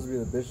James is supposed to be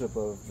the bishop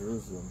of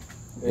Jerusalem.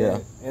 Yeah.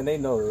 And they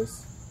know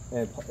this.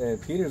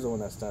 And Peter's the one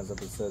that stands up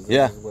and says,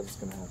 this is what's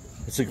going to happen.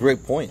 It's a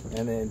great point.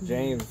 And then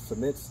James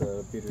submits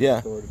to Peter's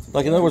authority.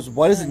 Like, in other words,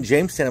 why doesn't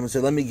James stand up and say,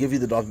 let me give you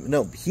the dogma?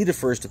 No, he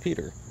defers to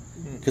Peter.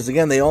 Because,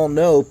 again, they all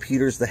know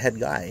Peter's the head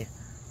guy.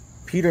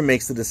 Peter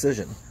makes the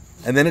decision.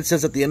 And then it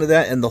says at the end of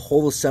that, and the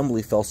whole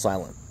assembly fell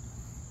silent.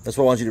 That's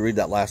why I want you to read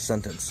that last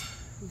sentence.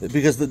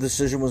 Because the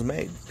decision was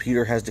made.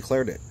 Peter has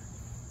declared it.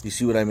 You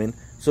see what I mean?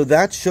 So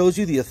that shows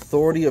you the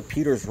authority of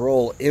Peter's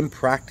role in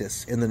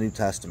practice in the New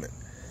Testament.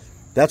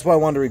 That's why I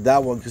wanted to read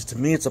that one, because to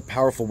me it's a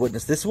powerful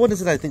witness. This one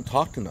isn't, I think,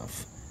 talked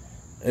enough.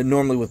 And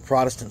normally with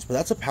Protestants, but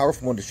that's a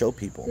powerful one to show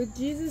people. Did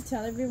Jesus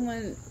tell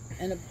everyone,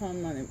 and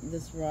upon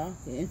this rock,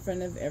 in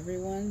front of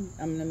everyone,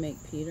 I'm going to make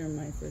Peter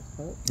my first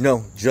pope?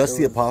 No, just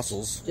the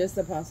apostles. Just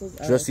the apostles?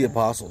 Oh, just the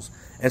apostles.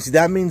 And see,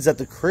 that means that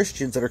the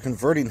Christians that are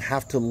converting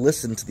have to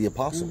listen to the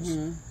apostles.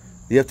 Mm-hmm.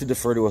 You have to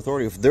defer to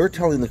authority. If they're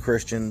telling the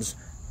Christians,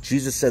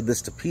 Jesus said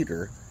this to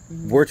Peter,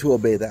 we're to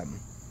obey them.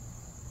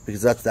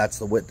 Because that's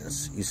the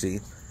witness, you see.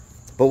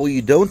 But what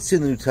you don't see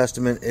in the New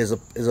Testament is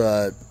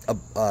a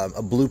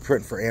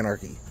blueprint for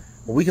anarchy.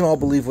 Well, we can all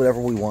believe whatever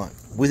we want.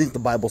 We think the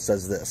Bible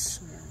says this.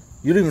 Yeah.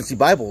 You don't even see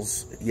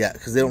Bibles yet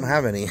because they don't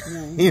have any.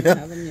 No, you know?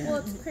 Well,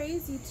 it's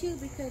crazy too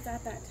because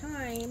at that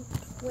time,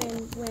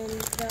 when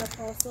the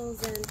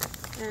apostles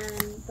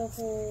and the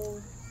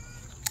whole,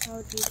 how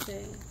would you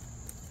say,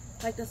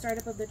 like the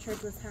startup of the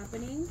church was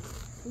happening,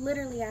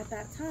 literally at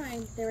that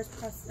time there was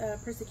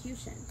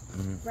persecution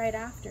right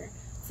after.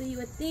 So you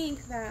would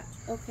think that,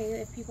 okay,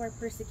 if people are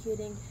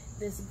persecuting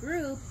this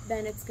group,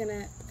 then it's going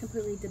to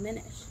completely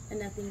diminish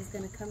and nothing is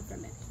going to come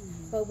from it.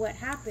 But what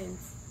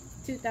happens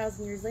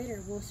 2,000 years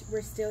later,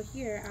 we're still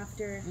here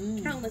after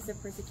countless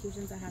of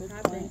persecutions that have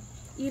happened.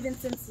 Even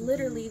since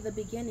literally the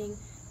beginning,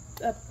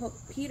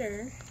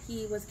 Peter,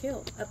 he was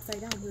killed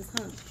upside down, he was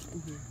hung.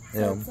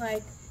 So it's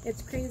like,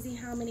 it's crazy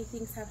how many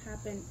things have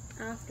happened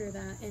after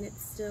that and it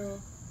still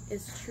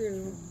is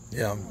true.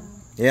 Yeah.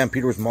 Yeah, and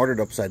Peter was martyred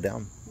upside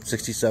down.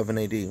 67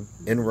 AD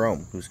in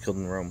Rome. He was killed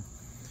in Rome.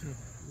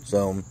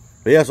 So,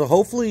 but yeah, so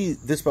hopefully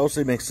this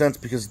mostly makes sense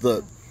because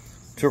to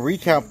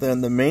recap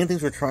then, the main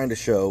things we're trying to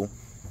show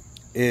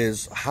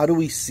is how do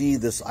we see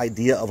this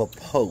idea of a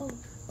pope,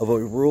 of a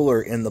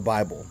ruler in the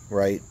Bible,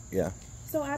 right? Yeah.